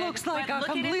she looks like a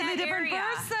completely different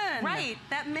person. Right,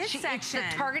 that midsection.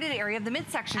 It's the targeted area of the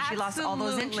midsection. She lost all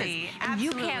those inches. And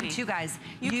you can too, guys.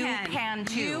 You can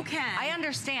too. You can. I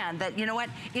understand that, you know what,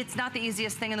 it's not the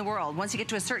easiest thing in the world. Once you get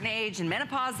to a certain age and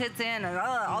menopause hits in, and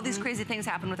all these crazy things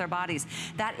happen with our bodies.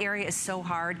 That area is so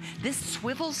hard. This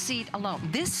swivel seat alone,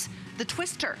 the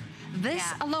twister, this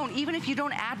alone, even if you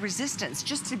don't add resistance,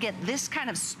 just to get this kind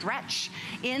of stretch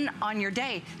in on your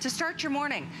day, to start your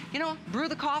morning, you know, brew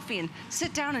the coffee and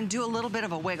sit down and do a little bit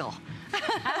of a wiggle.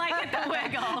 I like it, the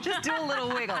wiggle. Just do a little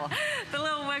wiggle. The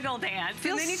little wiggle dance.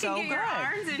 Feels and then you so can get good. your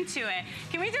arms into it.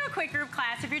 Can we do a quick group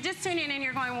class? If you're just tuning in and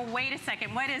you're going, well, wait a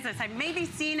second, what is this? I've maybe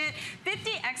seen it.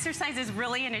 50 exercises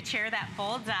really in a chair that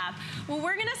folds up. Well,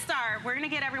 we're gonna start. We're gonna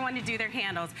get everyone to do their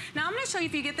handles. Now I'm gonna show you,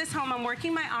 if you get this home, I'm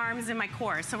working my arms and my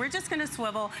core. So we're just gonna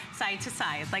swivel side to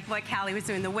side, like what Callie was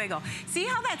doing, the wiggle. See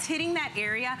how that's hitting that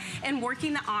area and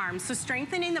working the arms. So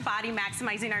strengthening the body,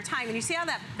 maximizing our time. And you see how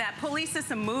that pulley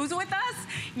system moves with us?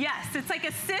 Yes, it's like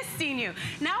assisting you.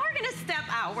 Now we're gonna step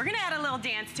out. We're gonna add a little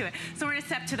dance to it. So we're gonna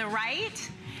step to the right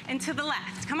and to the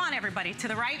left. Come on, everybody, to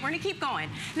the right. We're gonna keep going.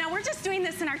 Now we're just doing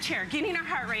this in our chair, getting our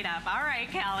heart rate up. All right,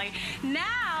 Callie.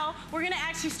 Now we're gonna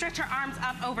actually stretch our arms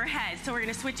up overhead. So we're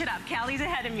gonna switch it up. Callie's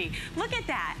ahead of me. Look at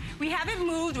that. We haven't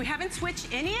moved, we haven't switched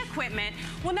any equipment.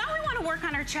 Well, now we wanna work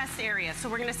on our chest area. So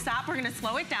we're gonna stop, we're gonna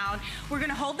slow it down. We're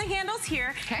gonna hold the handles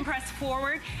here and press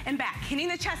forward and back, hitting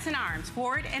the chest and arms,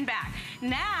 forward and back.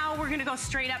 Now we're gonna go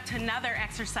straight up to another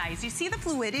exercise. You see the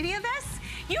fluidity of this?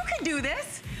 You can do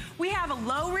this. We have a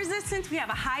low resistance, we have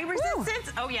a high resistance.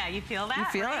 Ooh. Oh yeah, you feel that, You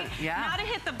feel right? it, yeah. Now to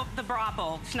hit the bra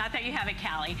bulge, not that you have it,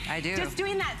 Callie. I do. Just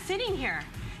doing that sitting here.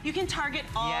 You can target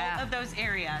all of those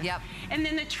areas. Yep. And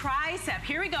then the tricep,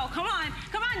 here we go, come on,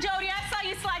 Jody, I saw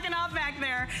you slacking off back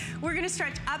there. We're gonna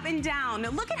stretch up and down.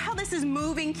 Now look at how this is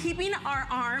moving, keeping our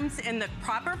arms in the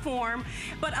proper form,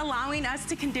 but allowing us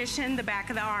to condition the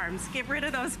back of the arms. Get rid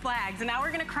of those flags. And now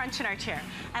we're gonna crunch in our chair.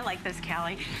 I like this,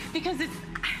 Callie, because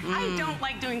I don't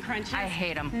like doing crunches. I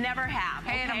hate them. Never have,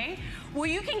 Hate okay? Well,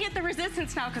 you can get the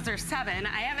resistance now because there's 7.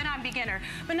 I have it on beginner.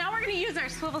 But now we're gonna use our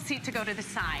swivel seat to go to the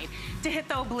side to hit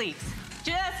the obliques.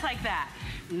 Just like that.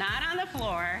 Not on the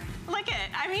floor. Look at it.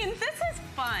 I mean, this is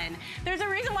fun. There's a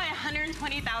reason why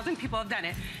 120,000 people have done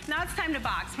it. Now it's time to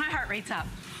box. My heart rate's up.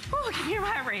 Ooh, I can hear my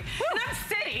heart rate. And I'm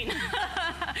sitting.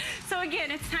 So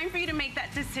again, it's time for you to make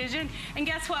that decision. And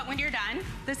guess what? When you're done,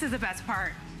 this is the best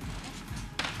part.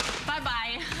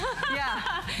 Bye-bye.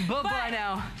 Yeah, bye-bye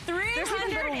now.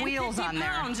 350 wheels on there.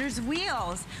 pounds. There's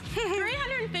wheels.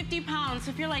 350 pounds.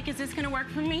 So if you're like, is this gonna work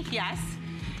for me? Yes.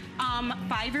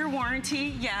 5-year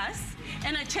warranty, yes.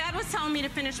 And Chad was telling me to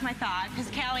finish my thought, because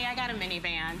Callie, I got a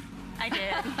minivan. I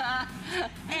did.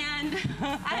 And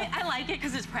I like it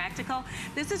because it's practical.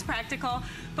 This is practical,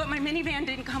 but my minivan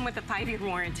didn't come with a 5-year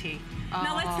warranty.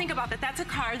 Now let's think about that. That's a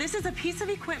car. This is a piece of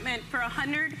equipment for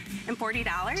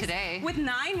 $140. Today. With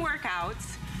 9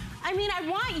 workouts. I mean, I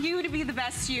want you to be the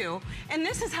best you, and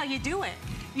this is how you do it.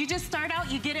 You just start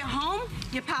out, you get it home,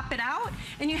 you pop it out,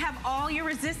 and you have all your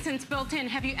resistance built in.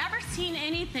 Have you ever seen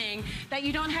anything that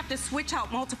you don't have to switch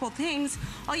out multiple things?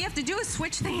 All you have to do is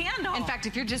switch the handle. In fact,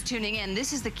 if you're just tuning in,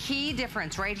 this is the key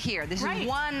difference right here. This is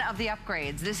one of the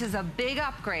upgrades. This is a big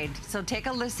upgrade, so take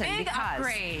a listen. Big because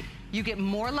upgrade. You get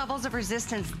more levels of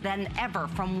resistance than ever,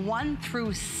 from 1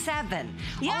 through 7.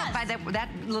 Yes. All by that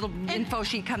little info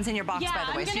sheet comes in your box, by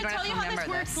the way, so you don't have to remember this. I'm gonna tell you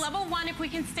how this works. Level 1, if we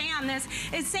can stay on this,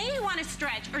 is say you want to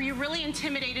stretch or you're really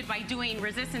intimidated by doing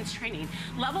resistance training.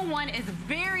 Level 1 is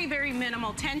very, very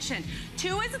minimal tension.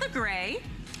 2 is the gray.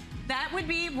 That would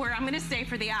be where I'm gonna stay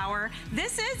for the hour.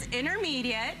 This is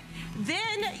intermediate.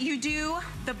 Then you do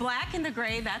the black and the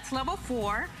gray, that's level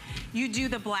 4. You do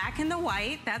the black and the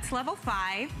white, that's level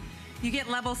 5. You get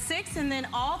level 6, and then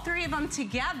all 3 of them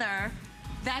together,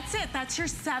 that's it. That's your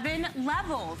 7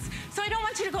 levels. So I don't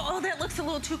want you to go, oh, that looks a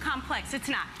little too complex. It's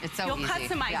not. It's so You'll easy.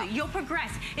 customize it. You'll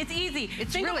progress. It's easy.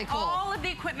 It's Think really of cool. all of the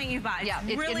equipment you buy. Yeah,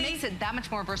 it makes it that much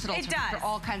more versatile for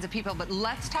all kinds of people. But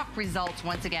let's talk results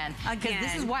once again. Because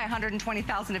this is why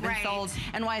 120,000 have been sold,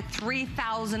 and why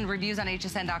 3,000 reviews on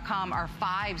hsn.com are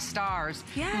 5 stars.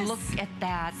 Yes. Look at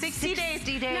that. 60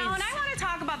 days. Now, and I want to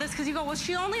talk about this because you go, well,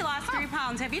 she only lost 3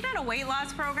 pounds. Have you done a weight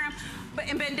loss program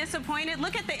and been disappointed?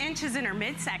 Look at the inches in her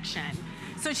midsection.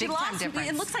 So she lost,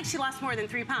 it looks like she lost more than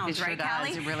 3 pounds, right, Callie?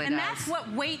 It really does. And that's what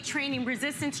weight training,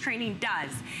 resistance training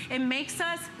does. It makes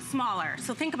us smaller.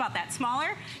 So think about that.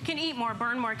 Smaller, can eat more,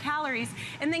 burn more calories.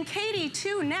 And then Katie,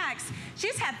 too, next,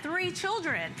 she's had 3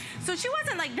 children. So she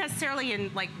wasn't like necessarily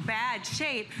in like bad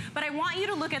shape, but I want you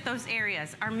to look at those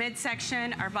areas, our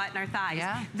midsection, our butt, and our thighs.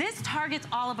 Yeah. This targets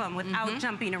all of them without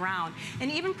jumping around.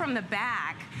 And even from the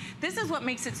back, this is what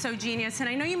makes it so genius. And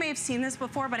I know you may have seen this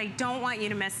before, but I don't want you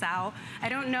to miss out. I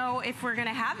don't know if we're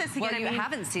gonna have this again. Well, you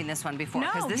haven't seen this one before,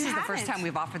 because this is the first time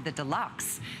we've offered the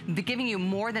Deluxe, giving you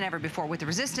more than ever before with the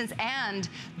resistance and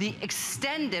the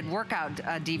extended workout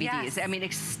DVDs. Yes. I mean,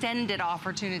 extended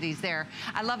opportunities there.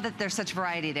 I love that there's such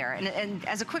variety there. And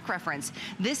as a quick reference,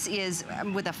 this is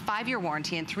with a 5-year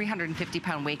warranty and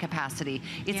 350-pound weight capacity.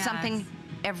 It's something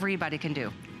everybody can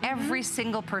do. Every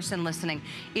single person listening.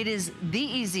 It is the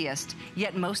easiest,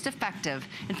 yet most effective.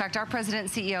 In fact, our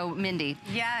president and CEO, Mindy,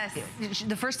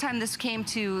 the first time this came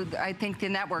to, I think, the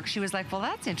network, she was like, well,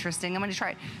 that's interesting. I'm going to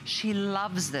try it. She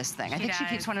loves this thing. I think she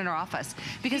keeps one in her office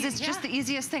because it's just the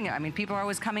easiest thing. I mean, people are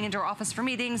always coming into her office for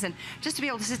meetings, and just to be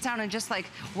able to sit down and just like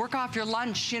work off your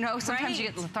lunch, you know, sometimes you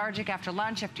get lethargic after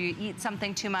lunch, after you eat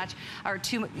something too much, or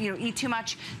eat too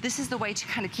much. This is the way to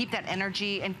kind of keep that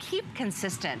energy and keep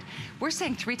consistent. We're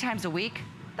saying 3 times a week.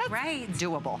 That's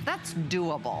doable. That's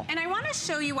doable. And I want to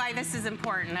show you why this is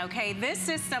important, okay? This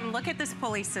system, look at this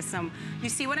pulley system. You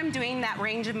see what I'm doing, that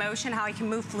range of motion, how I can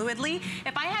move fluidly?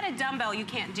 If I had a dumbbell, you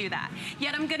can't do that.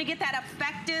 Yet I'm going to get that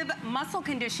effective muscle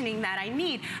conditioning that I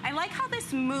need. I like how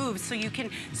this moves so you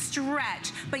can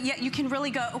stretch, but yet you can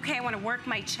really go, okay, I want to work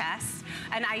my chest,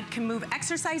 and I can move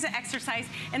exercise to exercise,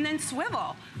 and then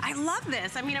swivel. I love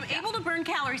this. I mean, I'm able to burn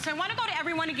calories. So I want to go to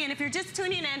everyone again. If you're just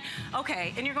tuning in,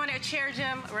 okay, and you're going to a chair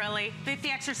gym, really, 50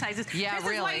 exercises. Yeah, this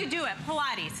is why you do it.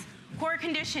 Pilates, core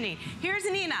conditioning. Here's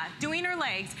Nina doing her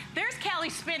legs. There's Callie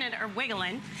spinning or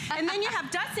wiggling. And then you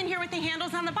have Dustin here with the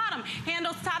handles on the bottom.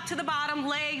 Handles top to the bottom,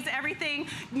 legs, everything.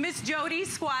 Miss Jody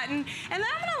squatting. And then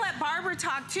I'm gonna let Barbara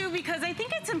talk too, because I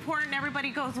think it's important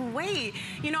everybody goes, wait,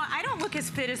 you know, I don't look as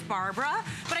fit as Barbara,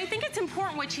 but I think it's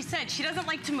important what she said. She doesn't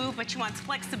like to move, but she wants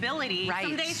flexibility. Right.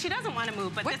 Some days she doesn't want to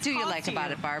move, but what do you like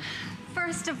about it, Barb?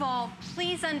 First of all,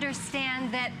 please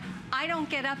understand that I don't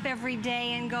get up every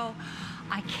day and go,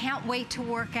 I can't wait to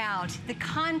work out. The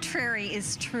contrary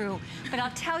is true. But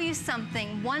I'll tell you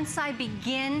something, once I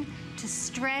begin to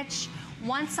stretch,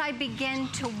 once I begin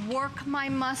to work my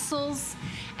muscles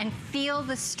and feel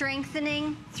the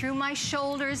strengthening through my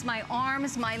shoulders, my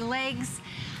arms, my legs,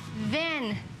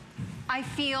 then I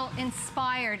feel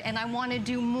inspired and I want to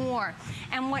do more.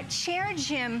 And what Chair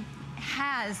Gym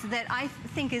has that I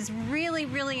think is really,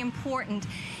 really important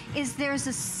is there's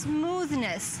a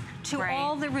smoothness to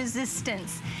all the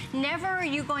resistance. Never are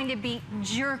you going to be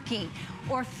jerky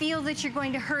or feel that you're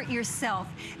going to hurt yourself.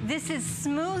 This is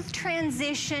smooth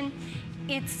transition.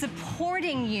 It's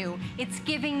supporting you. It's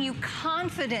giving you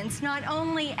confidence, not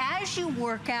only as you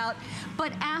work out,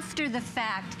 but after the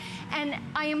fact. And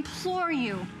I implore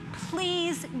you,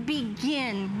 please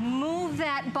begin. Move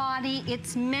that body.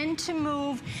 It's meant to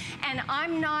move, and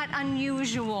I'm not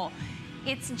unusual.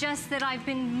 It's just that I've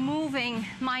been moving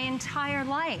my entire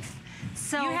life.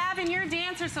 So you have, and you're a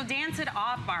dancer, so dance it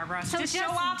off, Barbara. So just show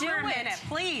off for a minute,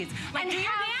 please. Like, and do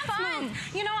your dance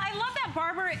moves. You know, I love that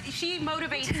Barbara, she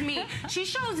motivates me. She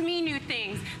shows me new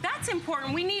things. That's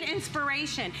important. We need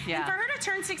inspiration. Yeah. And for her to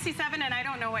turn 67, and I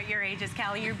don't know what your age is,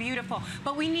 Callie, you're beautiful,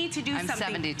 but we need to do something.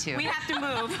 I'm 72. We have to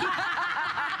move.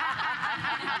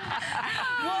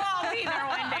 We'll all be there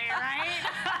one day, right?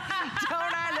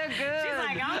 Don't I look good? She's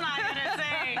like, I'm not going to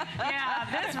say, yeah,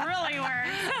 this really works.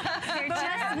 They're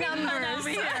just numbers.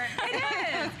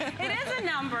 It is a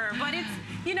number, but it's,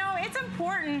 you know, it's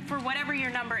important for whatever your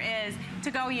number is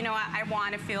to go, you know, I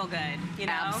want to feel good, you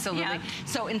know? Absolutely. Yeah.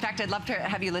 So, in fact, I'd love to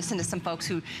have you listen to some folks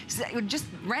who, just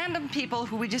random people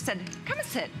who we just said, come and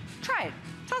sit, try it,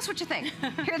 tell us what you think.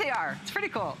 Here they are. It's pretty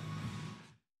cool.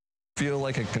 Feel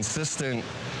like a consistent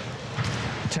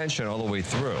tension all the way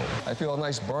through. I feel a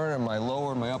nice burn in my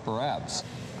lower and my upper abs.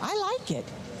 I like it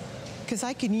because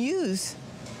I can use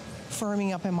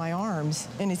firming up in my arms,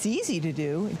 and it's easy to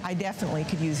do. I definitely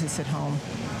could use this at home.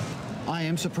 I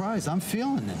am surprised. I'm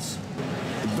feeling this.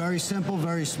 Very simple,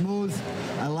 very smooth.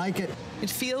 I like it. It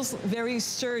feels very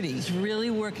sturdy. It's really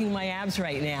working my abs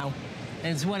right now,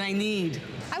 and it's what I need.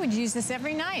 I would use this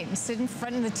every night and sit in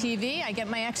front of the TV. I get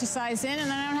my exercise in, and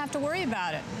then I don't have to worry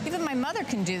about it. Even my mother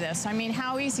can do this. I mean,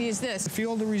 how easy is this? You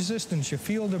feel the resistance. You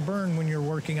feel the burn when you're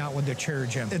working out with the Chair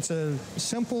Gym. It's a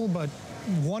simple but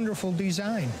wonderful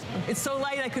design. It's so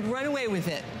light I could run away with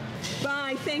it.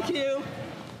 Bye, thank you.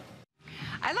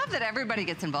 I love that everybody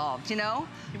gets involved, you know?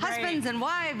 Right. Husbands and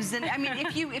wives, and I mean,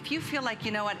 if you feel like,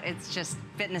 you know what, it's just,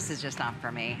 fitness is just not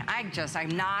for me. I'm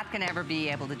not gonna ever be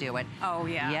able to do it. Oh,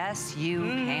 yeah. Yes, you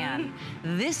can.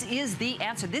 This is the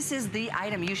answer. This is the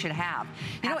item you should have.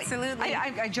 You know, absolutely.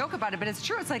 I joke about it, but it's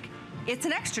true. It's like, it's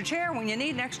an extra chair when you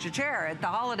need an extra chair at the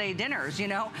holiday dinners, you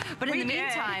know? But in the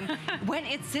meantime, when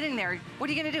it's sitting there, what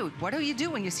are you gonna do? What do you do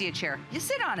when you see a chair? You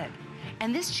sit on it.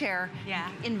 And this chair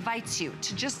invites you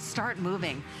to just start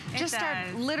moving. Just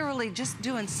start literally just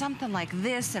doing something like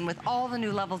this, and with all the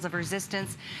new levels of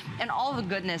resistance and all the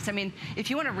goodness. I mean, if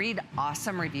you want to read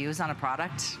awesome reviews on a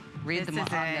product, read them on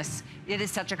this. It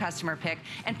is such a customer pick.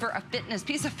 And for a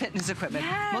piece of fitness equipment,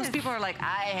 most people are like,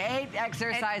 I hate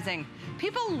exercising.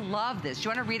 People love this. Do you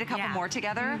want to read a couple more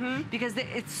together? Because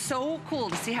it's so cool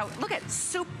to see how, look at,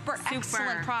 super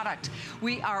excellent product.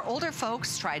 Our older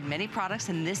folks tried many products,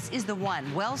 and this is the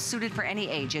one, well suited for any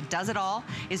age. It does it all,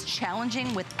 is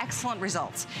challenging with excellent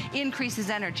results. Increases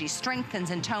energy,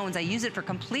 strengthens and tones. I use it for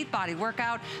complete body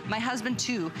workout. My husband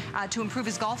too, to improve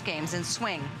his golf games and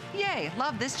swing. Yay,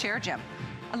 love this Chair Gym.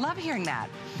 I love hearing that.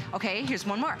 Okay, here's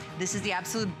one more. This is the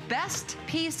absolute best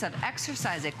piece of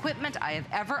exercise equipment I have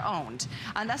ever owned.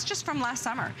 And that's just from last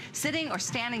summer. Sitting or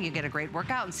standing, you get a great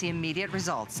workout and see immediate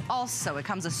results. Also, it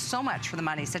comes with so much for the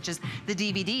money, such as the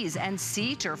DVDs and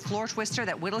seat or floor twister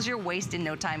that whittles your waist in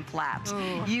no time flat.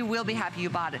 Ooh. You will be happy you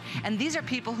bought it. And these are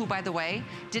people who, by the way,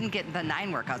 didn't get the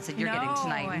 9 workouts that you're getting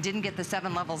tonight, and didn't get the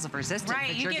 7 levels of resistance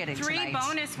that you're getting tonight. Right, you get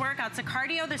 3 bonus workouts, the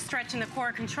cardio, the stretch, and the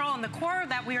core control. And the core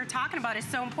that we were talking about is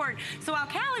so important. So while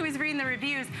Callie was reading the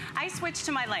reviews, I switched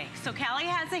to my legs. So Callie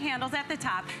has the handles at the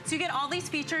top. So you get all these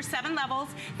features, 7 levels,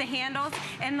 the handles,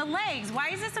 and the legs. Why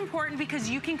is this important? Because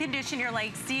you can condition your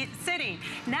legs sitting.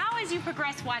 Now as you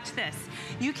progress, watch this.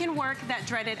 You can work that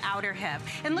dreaded outer hip.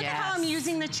 And look at how I'm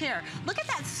using the chair. Look at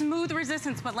that smooth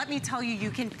resistance, but let me tell you,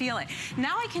 you can feel it.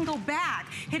 Now I can go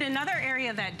back, hit another area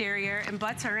of that derriere, and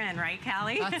butts are in, right,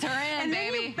 Callie? Butts are in, and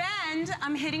baby. then you bend,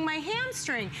 I'm hitting my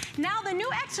hamstring. Now the new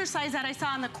exercise that I saw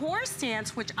on the core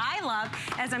stance, which I love,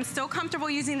 as I'm still comfortable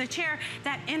using the chair,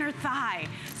 that inner thigh.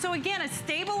 So again, it's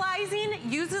stabilizing,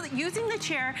 using the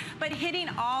chair, but hitting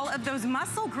all of those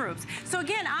muscle groups. So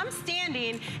again, I'm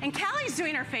standing, and Callie's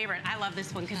doing her favorite. I love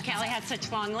this one because Callie has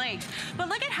such long legs. But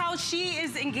look at how she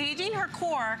is engaging her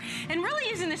core and really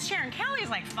using this chair. And Callie is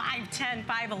like 5'10",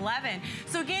 5'11".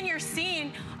 So again, you're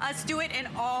seeing us do it in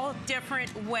all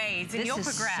different ways, and you'll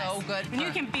progress. So good. And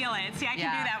you can feel it. See, I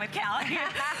can do that with Callie.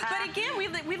 But again,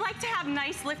 we like to have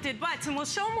nice lifted butts, and we'll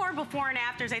show more before and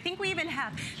afters. I think we even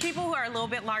have people who are a little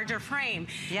bit larger frame.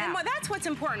 Yeah. And that's what's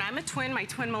important. I'm a twin. My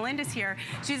twin Melinda's here.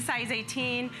 She's a size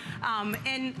 18.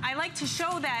 And I like to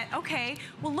show that, okay,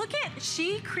 well, look at,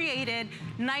 she created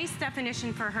nice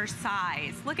definition for her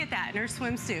size. Look at that in her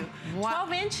swimsuit. Wow.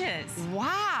 12 inches.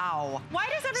 Wow. Why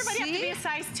does everybody have to be a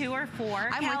size 2 or 4?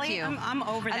 I'm Callie, with you. I'm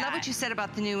over that. I love what you said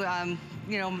about the new,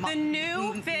 you know, the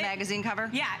new fit magazine cover.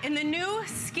 Yeah, and the new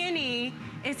skinny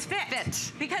is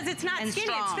fit. Because it's not and skinny,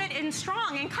 strong. it's fit and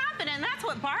strong and confident. And that's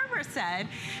what Barbara said.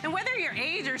 And whether you're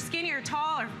age or skinny or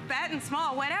tall or fat and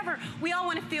small, whatever, we all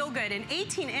want to feel good. And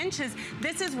 18 inches,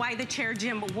 this is why the chair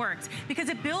gym works. Because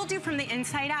it builds you from the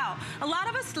inside out. A lot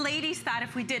of us ladies thought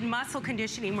if we did muscle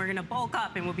conditioning, we're going to bulk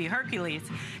up and we'll be Hercules.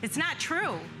 It's not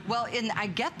true. Well, and I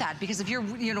get that, because if you're,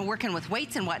 you know, working with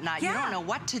weights and whatnot, you don't know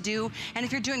what to do. And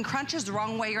if you're doing crunches the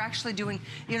wrong way, you're actually doing,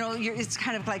 you know, it's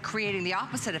kind of like creating the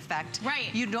opposite effect. Right.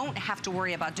 You don't have to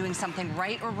worry about doing something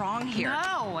right or wrong here.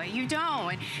 No, you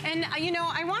don't. And you know,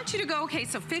 I want you to go, okay,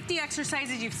 so 50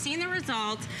 exercises, you've seen the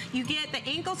results, you get the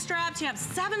ankle straps, you have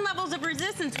 7 levels of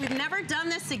resistance. We've never done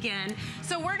this again.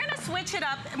 So we're gonna switch it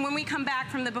up when we come back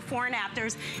from the before and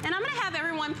afters, and I'm gonna have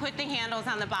everyone put the handles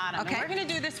on the bottom. Okay. And we're gonna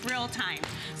do this real time.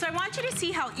 So I want you to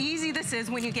see how easy this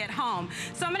is when you get home.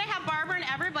 So I'm gonna have Barbara and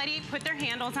everybody put their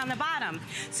handles on the bottom.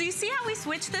 So you see how we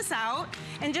switch this out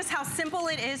and just how simple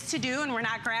it is to do, and we're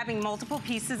not grabbing multiple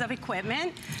pieces of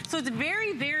equipment. So it's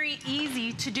very, very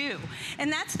easy to do.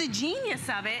 And that's the genius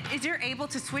of it, is you're able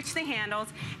to switch the handles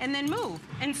and then move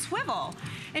and swivel.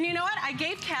 And you know what? I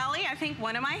gave Callie, I think,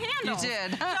 one of my handles. You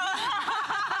did. So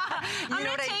I'm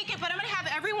gonna take it, but I'm gonna have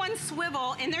everyone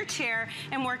swivel in their chair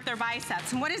and work their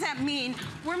biceps. And what does that mean?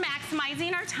 We're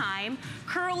maximizing our time,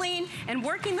 curling and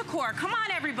working the core. Come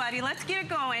on, everybody, let's get it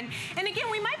going. And again,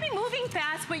 we might be moving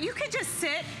fast, but you could just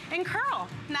sit and curl,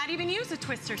 not even use a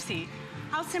twister seat.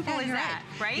 How simple is that,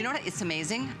 right? You know what? It's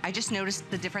amazing. I just noticed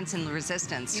the difference in the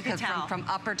resistance. You can tell. From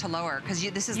upper to lower, because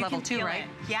this is level 2, right?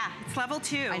 Yeah, it's level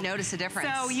 2. I noticed a difference.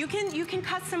 So you can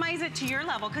customize it to your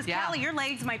level, because Callie, your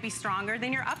legs might be stronger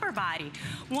than your upper body.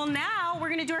 Well, now we're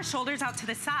gonna do our shoulders out to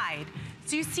the side.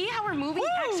 So you see how we're moving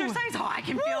exercise? Oh, I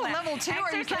can feel that. Level 2,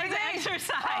 are you kidding me?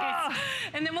 Exercise.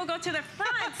 And then we'll go to the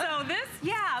front. So this,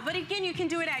 but again, you can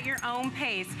do it at your own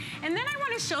pace. And then I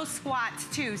want to show squats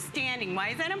too, standing. Why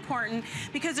is that important?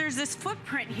 Because there's this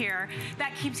footprint here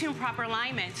that keeps you in proper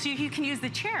alignment. So you can use the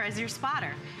chair as your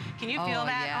spotter. Can you feel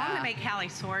that? Yeah. Oh, I'm gonna make Callie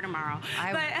sore tomorrow.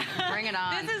 Bring it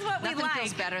on. This is what we like, Nothing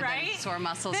feels better than sore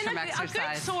muscles from exercise. A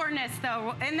good soreness,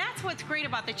 though, and that's what's great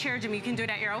about the chair gym. You can do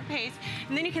it at your own pace,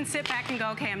 and then you can sit back and go,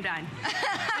 okay, I'm done.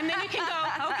 And then you can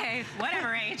go, okay,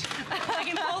 whatever age. I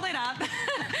can fold it up,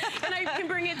 and I can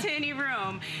bring it to any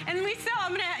room. And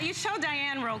you show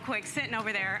Diane real quick, sitting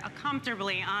over there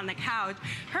comfortably on the couch.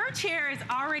 Her chair is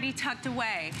already tucked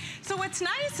away. So what's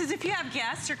nice is if you have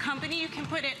guests or company, you can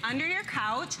put it under your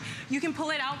couch. You can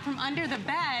pull it out from under the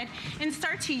bed and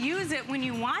start to use it when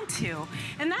you want to.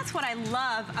 And that's what I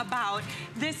love about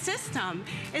this system,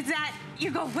 is that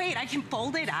you go, wait, I can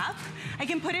fold it up. I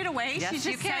can put it away. Yes, she's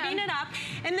just setting it up.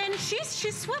 And then she's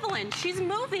swiveling, she's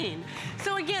moving.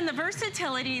 So again, the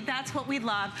versatility, that's what we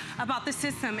love about the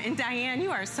system. And Diane,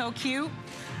 you are so cute.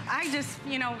 I just,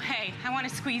 you know, hey, I want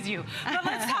to squeeze you. But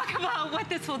let's talk about what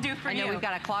this will do for you. I know we've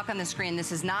got a clock on the screen.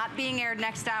 This is not being aired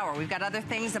next hour. We've got other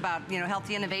things about, you know,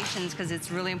 healthy innovations, because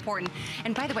it's really important.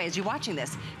 And by the way, as you're watching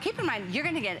this, keep in mind, you're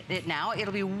going to get it now.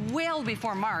 It'll be well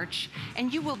before March,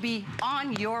 and you will be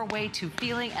on your way to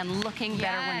feeling and looking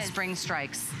better when spring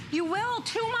strikes. You will.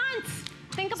 2 months.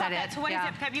 Think about that. So what is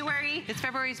it, February? It's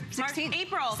February 16th. March,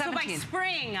 April. 17th. So by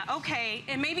spring, okay,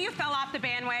 and maybe you fell off the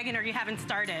bandwagon or you haven't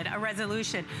started a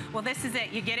resolution. Well, this is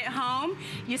it. You get it home,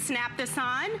 you snap this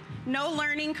on, no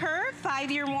learning curve,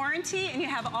 5-year warranty, and you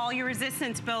have all your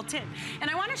resistance built in. And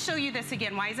I want to show you this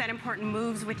again. Why is that important?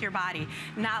 Moves with your body,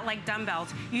 not like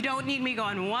dumbbells. You don't need me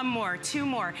going 1 more, 2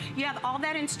 more. You have all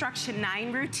that instruction,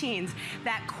 9 routines,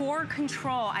 that core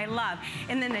control I love.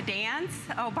 And then the dance,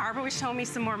 oh, Barbara was showing me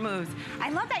some more moves. I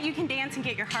love that you can dance and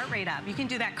get your heart rate up. You can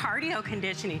do that cardio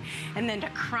conditioning. And then to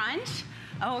crunch,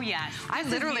 Oh, yes. I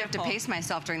literally have to pace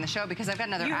myself during the show because I've got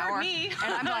another hour. Me.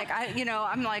 And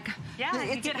I'm like, yeah,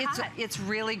 it's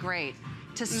really great.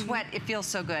 To sweat, it feels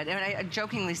so good. And I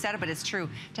jokingly said it, but it's true.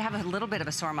 To have a little bit of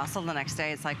a sore muscle the next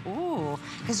day, it's like, ooh.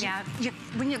 Because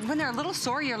when they're a little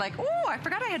sore, you're like, ooh, I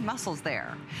forgot I had muscles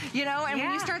there. You know, and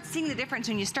when you start seeing the difference,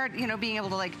 when you start, being able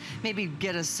to like maybe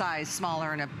get a size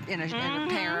smaller in a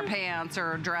pair of pants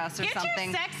or a dress or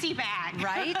something. Get your sexy back.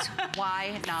 Right?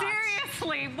 Why not?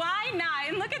 Seriously, why not?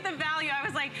 And look at the value. I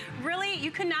was like, really?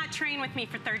 You could not train with me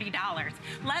for $30,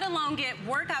 let alone get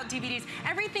workout DVDs,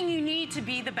 everything you need to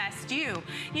be the best you.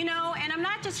 You know, and I'm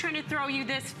not just trying to throw you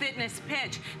this fitness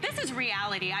pitch. This is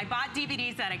reality. I bought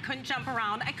DVDs that I couldn't jump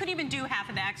around. I couldn't even do half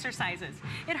of the exercises.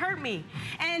 It hurt me.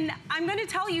 And I'm going to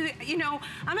tell you,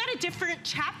 I'm at a different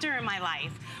chapter in my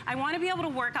life. I want to be able to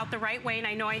work out the right way, and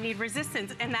I know I need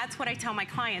resistance, and that's what I tell my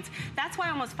clients. That's why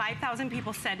almost 5,000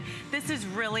 people said, this is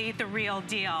really the real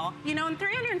deal. You know, and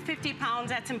 350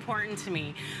 pounds, that's important to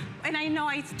me. And I know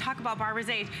I talk about Barbara's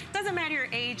age. Doesn't matter your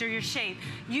age or your shape.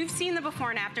 You've seen the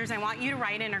before and afters. I want you to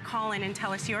write in or call in and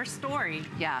tell us your story.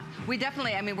 Yeah, we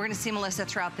definitely, we're going to see Melissa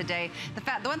throughout the day.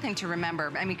 The one thing to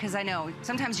remember, because I know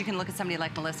sometimes you can look at somebody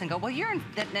like Melissa and go, well, you're in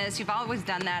fitness, you've always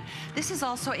done that. This is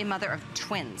also a mother of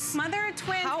twins. Mother of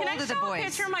twins. How old are the boys? Can I show a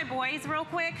picture of my boys real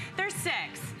quick? They're 6.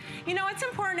 You know, it's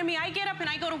important to me. I get up and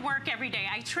I go to work every day.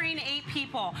 I train 8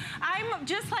 people. I'm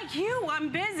just like you. I'm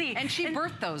busy. And she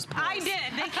birthed those boys. I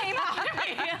did. They came out of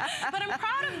me. But I'm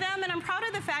proud of them, and I'm proud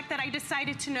of the fact that I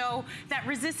decided to know that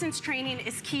resistance training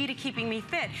is key to keeping me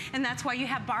fit. And that's why you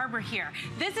have Barbara here.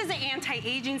 This is an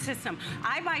anti-aging system.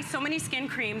 I buy so many skin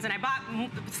creams, and I bought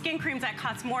skin creams that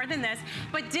cost more than this,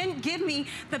 but didn't give me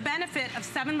the benefit of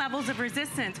 7 levels of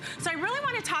resistance. So I really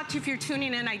want to talk to you if you're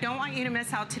tuning in. I don't want you to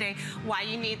miss out today why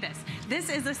you need this. This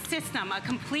is a system, a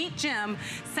complete gym,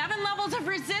 7 levels of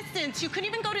resistance. You couldn't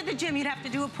even go to the gym. You'd have to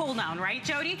do a pull down, right,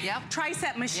 Jody? Yep.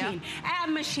 Tricep machine, ab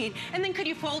machine. And then could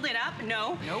you fold it up?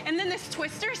 No. Nope. And then this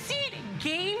twister seat,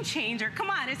 game changer. Come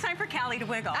on, it's time for Callie to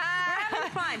wiggle. We're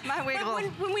having fun. My wiggle. But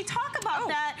when we talk about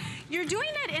that, you're doing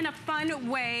it in a fun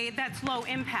way that's low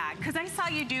impact. Because I saw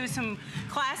you do some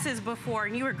classes before,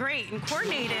 and you were great and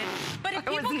coordinated. But if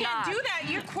people can't do that,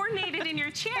 you're coordinated in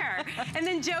your chair. And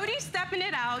then Jody's stepping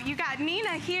it out. You got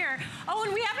Nina here. Oh,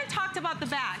 and we haven't talked about the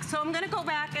back. So I'm going to go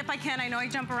back if I can. I know I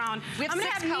jump around. I'm going to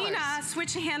have Nina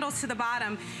switch the handles to the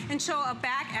bottom and show a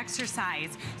back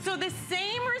exercise. So the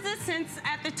same resistance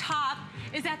at the top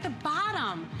is at the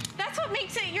bottom. That's what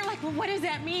makes it, you're like, well, what does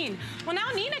that mean? Well, now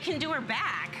Nina can do her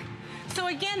back. So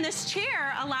again, this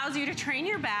chair allows you to train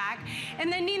your back.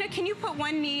 And then Nina, can you put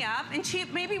one knee up? And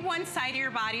maybe one side of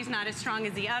your body's not as strong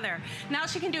as the other. Now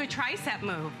she can do a tricep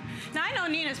move. Now I know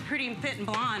Nina's pretty fit and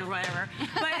blonde or whatever,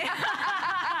 but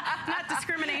not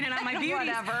discriminating on my beauty.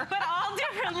 Whatever. But all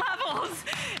different levels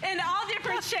and all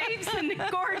different shapes and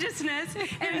gorgeousness.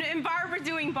 And Barbara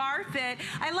doing bar fit.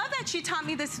 I love that she taught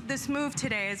me this move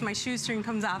today as my shoestring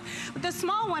comes off. But the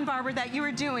small one, Barbara, that you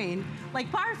were doing, like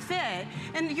bar fit,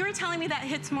 and you were telling me that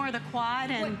hits more of the quad.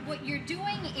 And what you're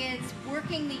doing is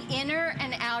working the inner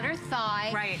and outer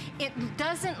thigh. Right. It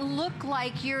doesn't look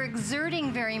like you're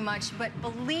exerting very much, but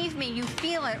believe me, you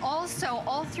feel it also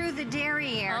all through the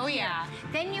derriere. Oh, yeah.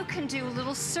 Then you can do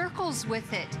little circles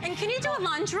with it. And can you do a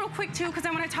lunge real quick too? Because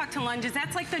I want to talk to lunges.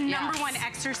 That's like the number one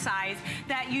exercise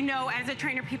that as a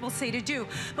trainer people say to do.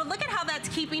 But look at how that's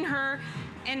keeping her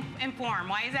in form.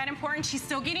 Why is that important? She's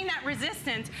still getting that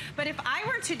resistance, but if I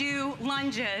were to do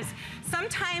lunges,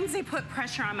 sometimes they put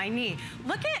pressure on my knee.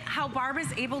 Look at how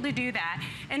Barbara's able to do that.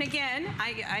 And again,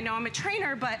 I know I'm a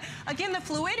trainer, but again, the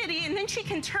fluidity, and then she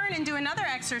can turn and do another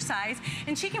exercise,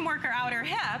 and she can work her outer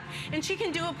hip, and she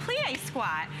can do a plie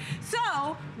squat.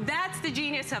 So that's the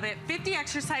genius of it. 50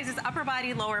 exercises, upper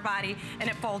body, lower body, and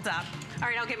it folds up. All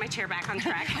right, I'll get my chair back on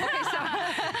track. Okay, so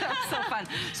that's so fun.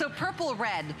 So purple,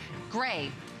 red,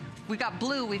 gray. We've got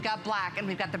blue, we've got black, and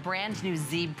we've got the brand new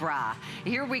zebra.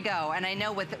 Here we go. And I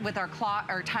know with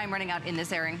our time running out in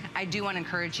this airing, I do want to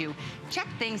encourage you, check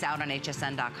things out on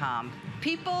hsn.com.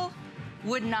 People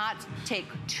would not take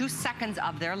 2 seconds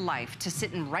of their life to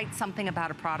sit and write something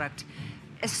about a product,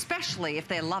 especially if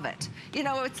they love it. You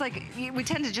know, it's like, we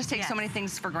tend to just take so many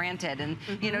things for granted. And,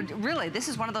 you know, really, this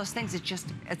is one of those things,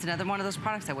 it's another one of those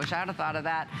products. I wish I would have thought of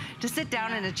that. To sit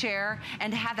down in a chair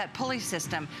and have that pulley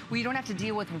system where you don't have to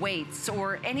deal with weights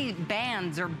or any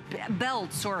bands or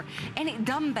belts or any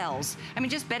dumbbells. I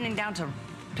mean, just bending down to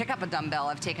pick up a dumbbell,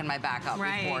 I've taken my back up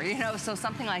before, you know, so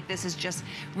something like this is just,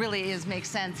 really makes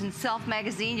sense. In Self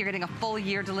Magazine, you're getting a full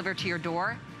year delivered to your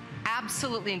door.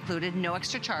 Absolutely included, no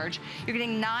extra charge. You're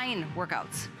getting 9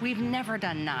 workouts. We've never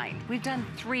done 9. We've done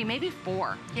 3, maybe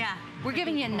 4. Yeah. We're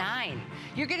giving you 9.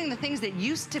 You're getting the things that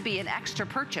used to be an extra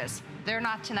purchase. They're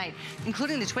not tonight,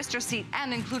 including the twister seat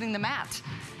and including the mat.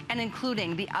 And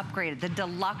including the upgraded, the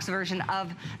deluxe version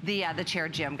of the chair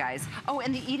gym, guys. Oh,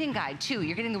 and the eating guide too.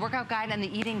 You're getting the workout guide and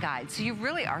the eating guide, so you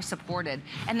really are supported.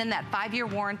 And then that 5-year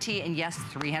warranty, and yes,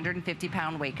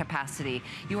 350-pound weight capacity.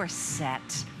 You are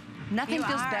set. Nothing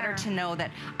feels better to know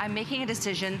that I'm making a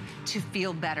decision to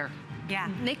feel better. Yeah.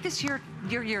 Make this your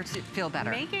year to feel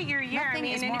better. Make it your year. Nothing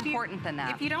is more important than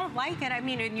that. If you don't like it, I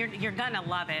mean, you're gonna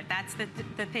love it. That's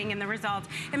the thing and the results.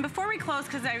 And before we close,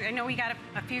 because I know we got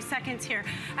a few seconds here,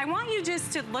 I want you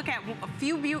just to look at a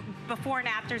few before and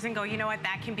afters and go, you know what,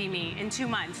 that can be me in 2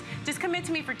 months. Just commit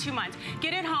to me for 2 months.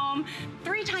 Get it home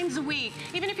 3 times a week.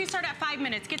 Even if you start at 5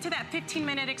 minutes, get to that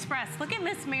 15-minute express. Look at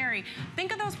Miss Mary.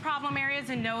 Think of those problem areas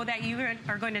and know that you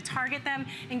are going to target them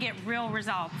and get real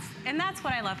results. And that's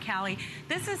what I love, Callie.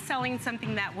 This is selling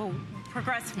something that will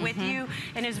progress with you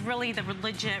and is really the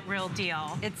legit real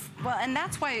deal. Well, and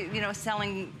that's why, you know,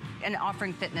 selling and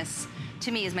offering fitness to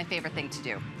me is my favorite thing to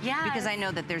do. Yeah. Because I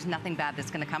know that there's nothing bad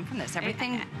that's going to come from this.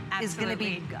 Everything is going to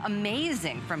be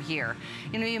amazing from here.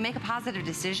 You know, you make a positive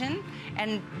decision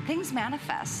and things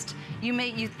manifest.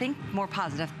 You think more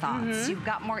positive thoughts. You've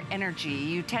got more energy.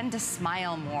 You tend to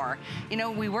smile more. You know,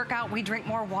 we work out, we drink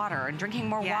more water, and drinking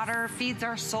more water feeds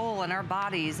our soul and our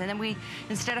bodies. And then we,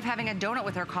 instead of having a donut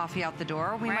with our coffee out the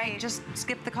door, we might just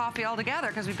skip the coffee altogether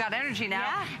because we've got energy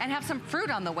now and have some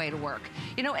fruit on the way to work.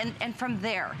 You know, and from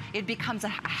there, it becomes a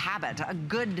habit, a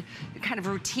good kind of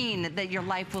routine that your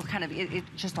life will kind of, it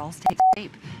just all takes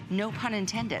shape. No pun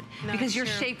intended. No, because your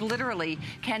shape literally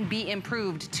can be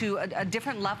improved to a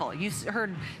different level. You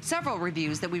heard several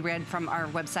reviews that we read from our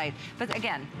website. But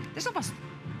again, there's almost,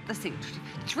 let's see,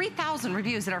 3,000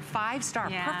 reviews that are 5-star,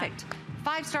 perfect.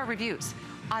 5-star reviews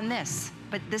on this.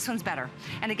 But this one's better.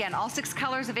 And again, all 6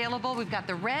 colors available. We've got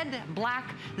the red,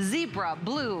 black, zebra,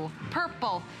 blue,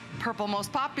 purple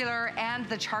most popular, and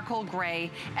the charcoal gray.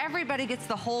 Everybody gets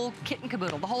the whole kit and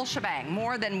caboodle, the whole shebang,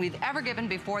 more than we've ever given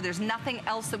before. There's nothing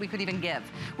else that we could even give.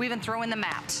 We even throw in the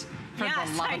mat. For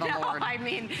the love of the Lord. I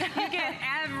mean, you get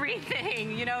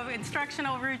everything, you know,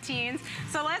 instructional routines.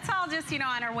 So let's all just, you know,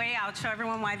 on our way out, show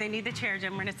everyone why they need the chair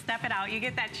gym. We're gonna step it out. You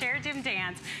get that chair gym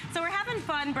dance. So we're having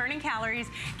fun, burning calories,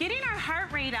 getting our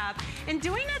heart rate up, and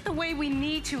doing it the way we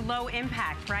need to, low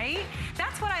impact, right?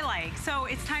 That's what I like. So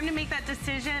it's time to make that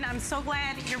decision. I'm so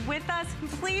glad you're with us.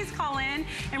 Please call in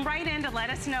and write in to let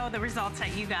us know the results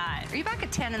that you got. Are you back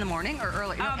at 10 in the morning or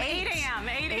early? No, 8 a.m.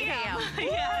 8 a.m.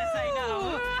 Yes, I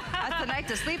know. That's the night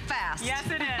to sleep fast. Yes,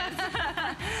 it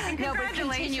is. No, but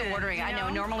continue ordering. You know? I know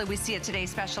normally we see a Today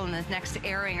Special in the next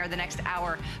airing or the next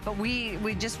hour, but we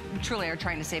just truly are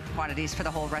trying to save quantities for the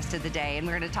whole rest of the day. And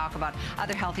we're going to talk about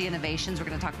other healthy innovations. We're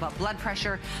going to talk about blood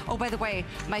pressure. Oh, by the way,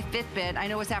 my Fitbit, I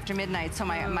know it's after midnight, so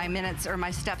my minutes or my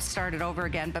steps started over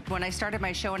again. But when I started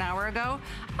my show an hour ago,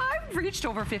 I've reached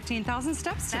over 15,000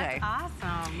 steps today. That's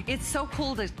awesome. It's so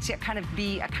cool to kind of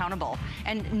be accountable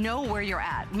and know where you're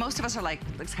at. Most of us are like,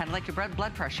 it's kind of like your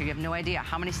blood pressure. You have no idea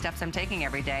how many steps I'm taking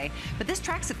every day. But this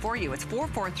tracks it for you. It's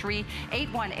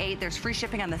 443-818. There's free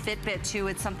shipping on the Fitbit too.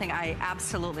 It's something I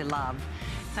absolutely love.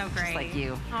 So great. Just like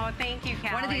you. Oh, thank you,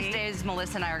 Callie. One of these days,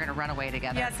 Melissa and I are going to run away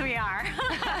together. Yes, we are.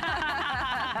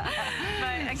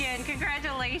 But again,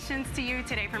 congratulations to you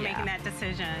today for making that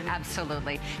decision.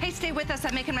 Absolutely. Hey, stay with us.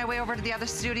 I'm making my way over to the other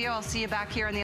studio. I'll see you back here in the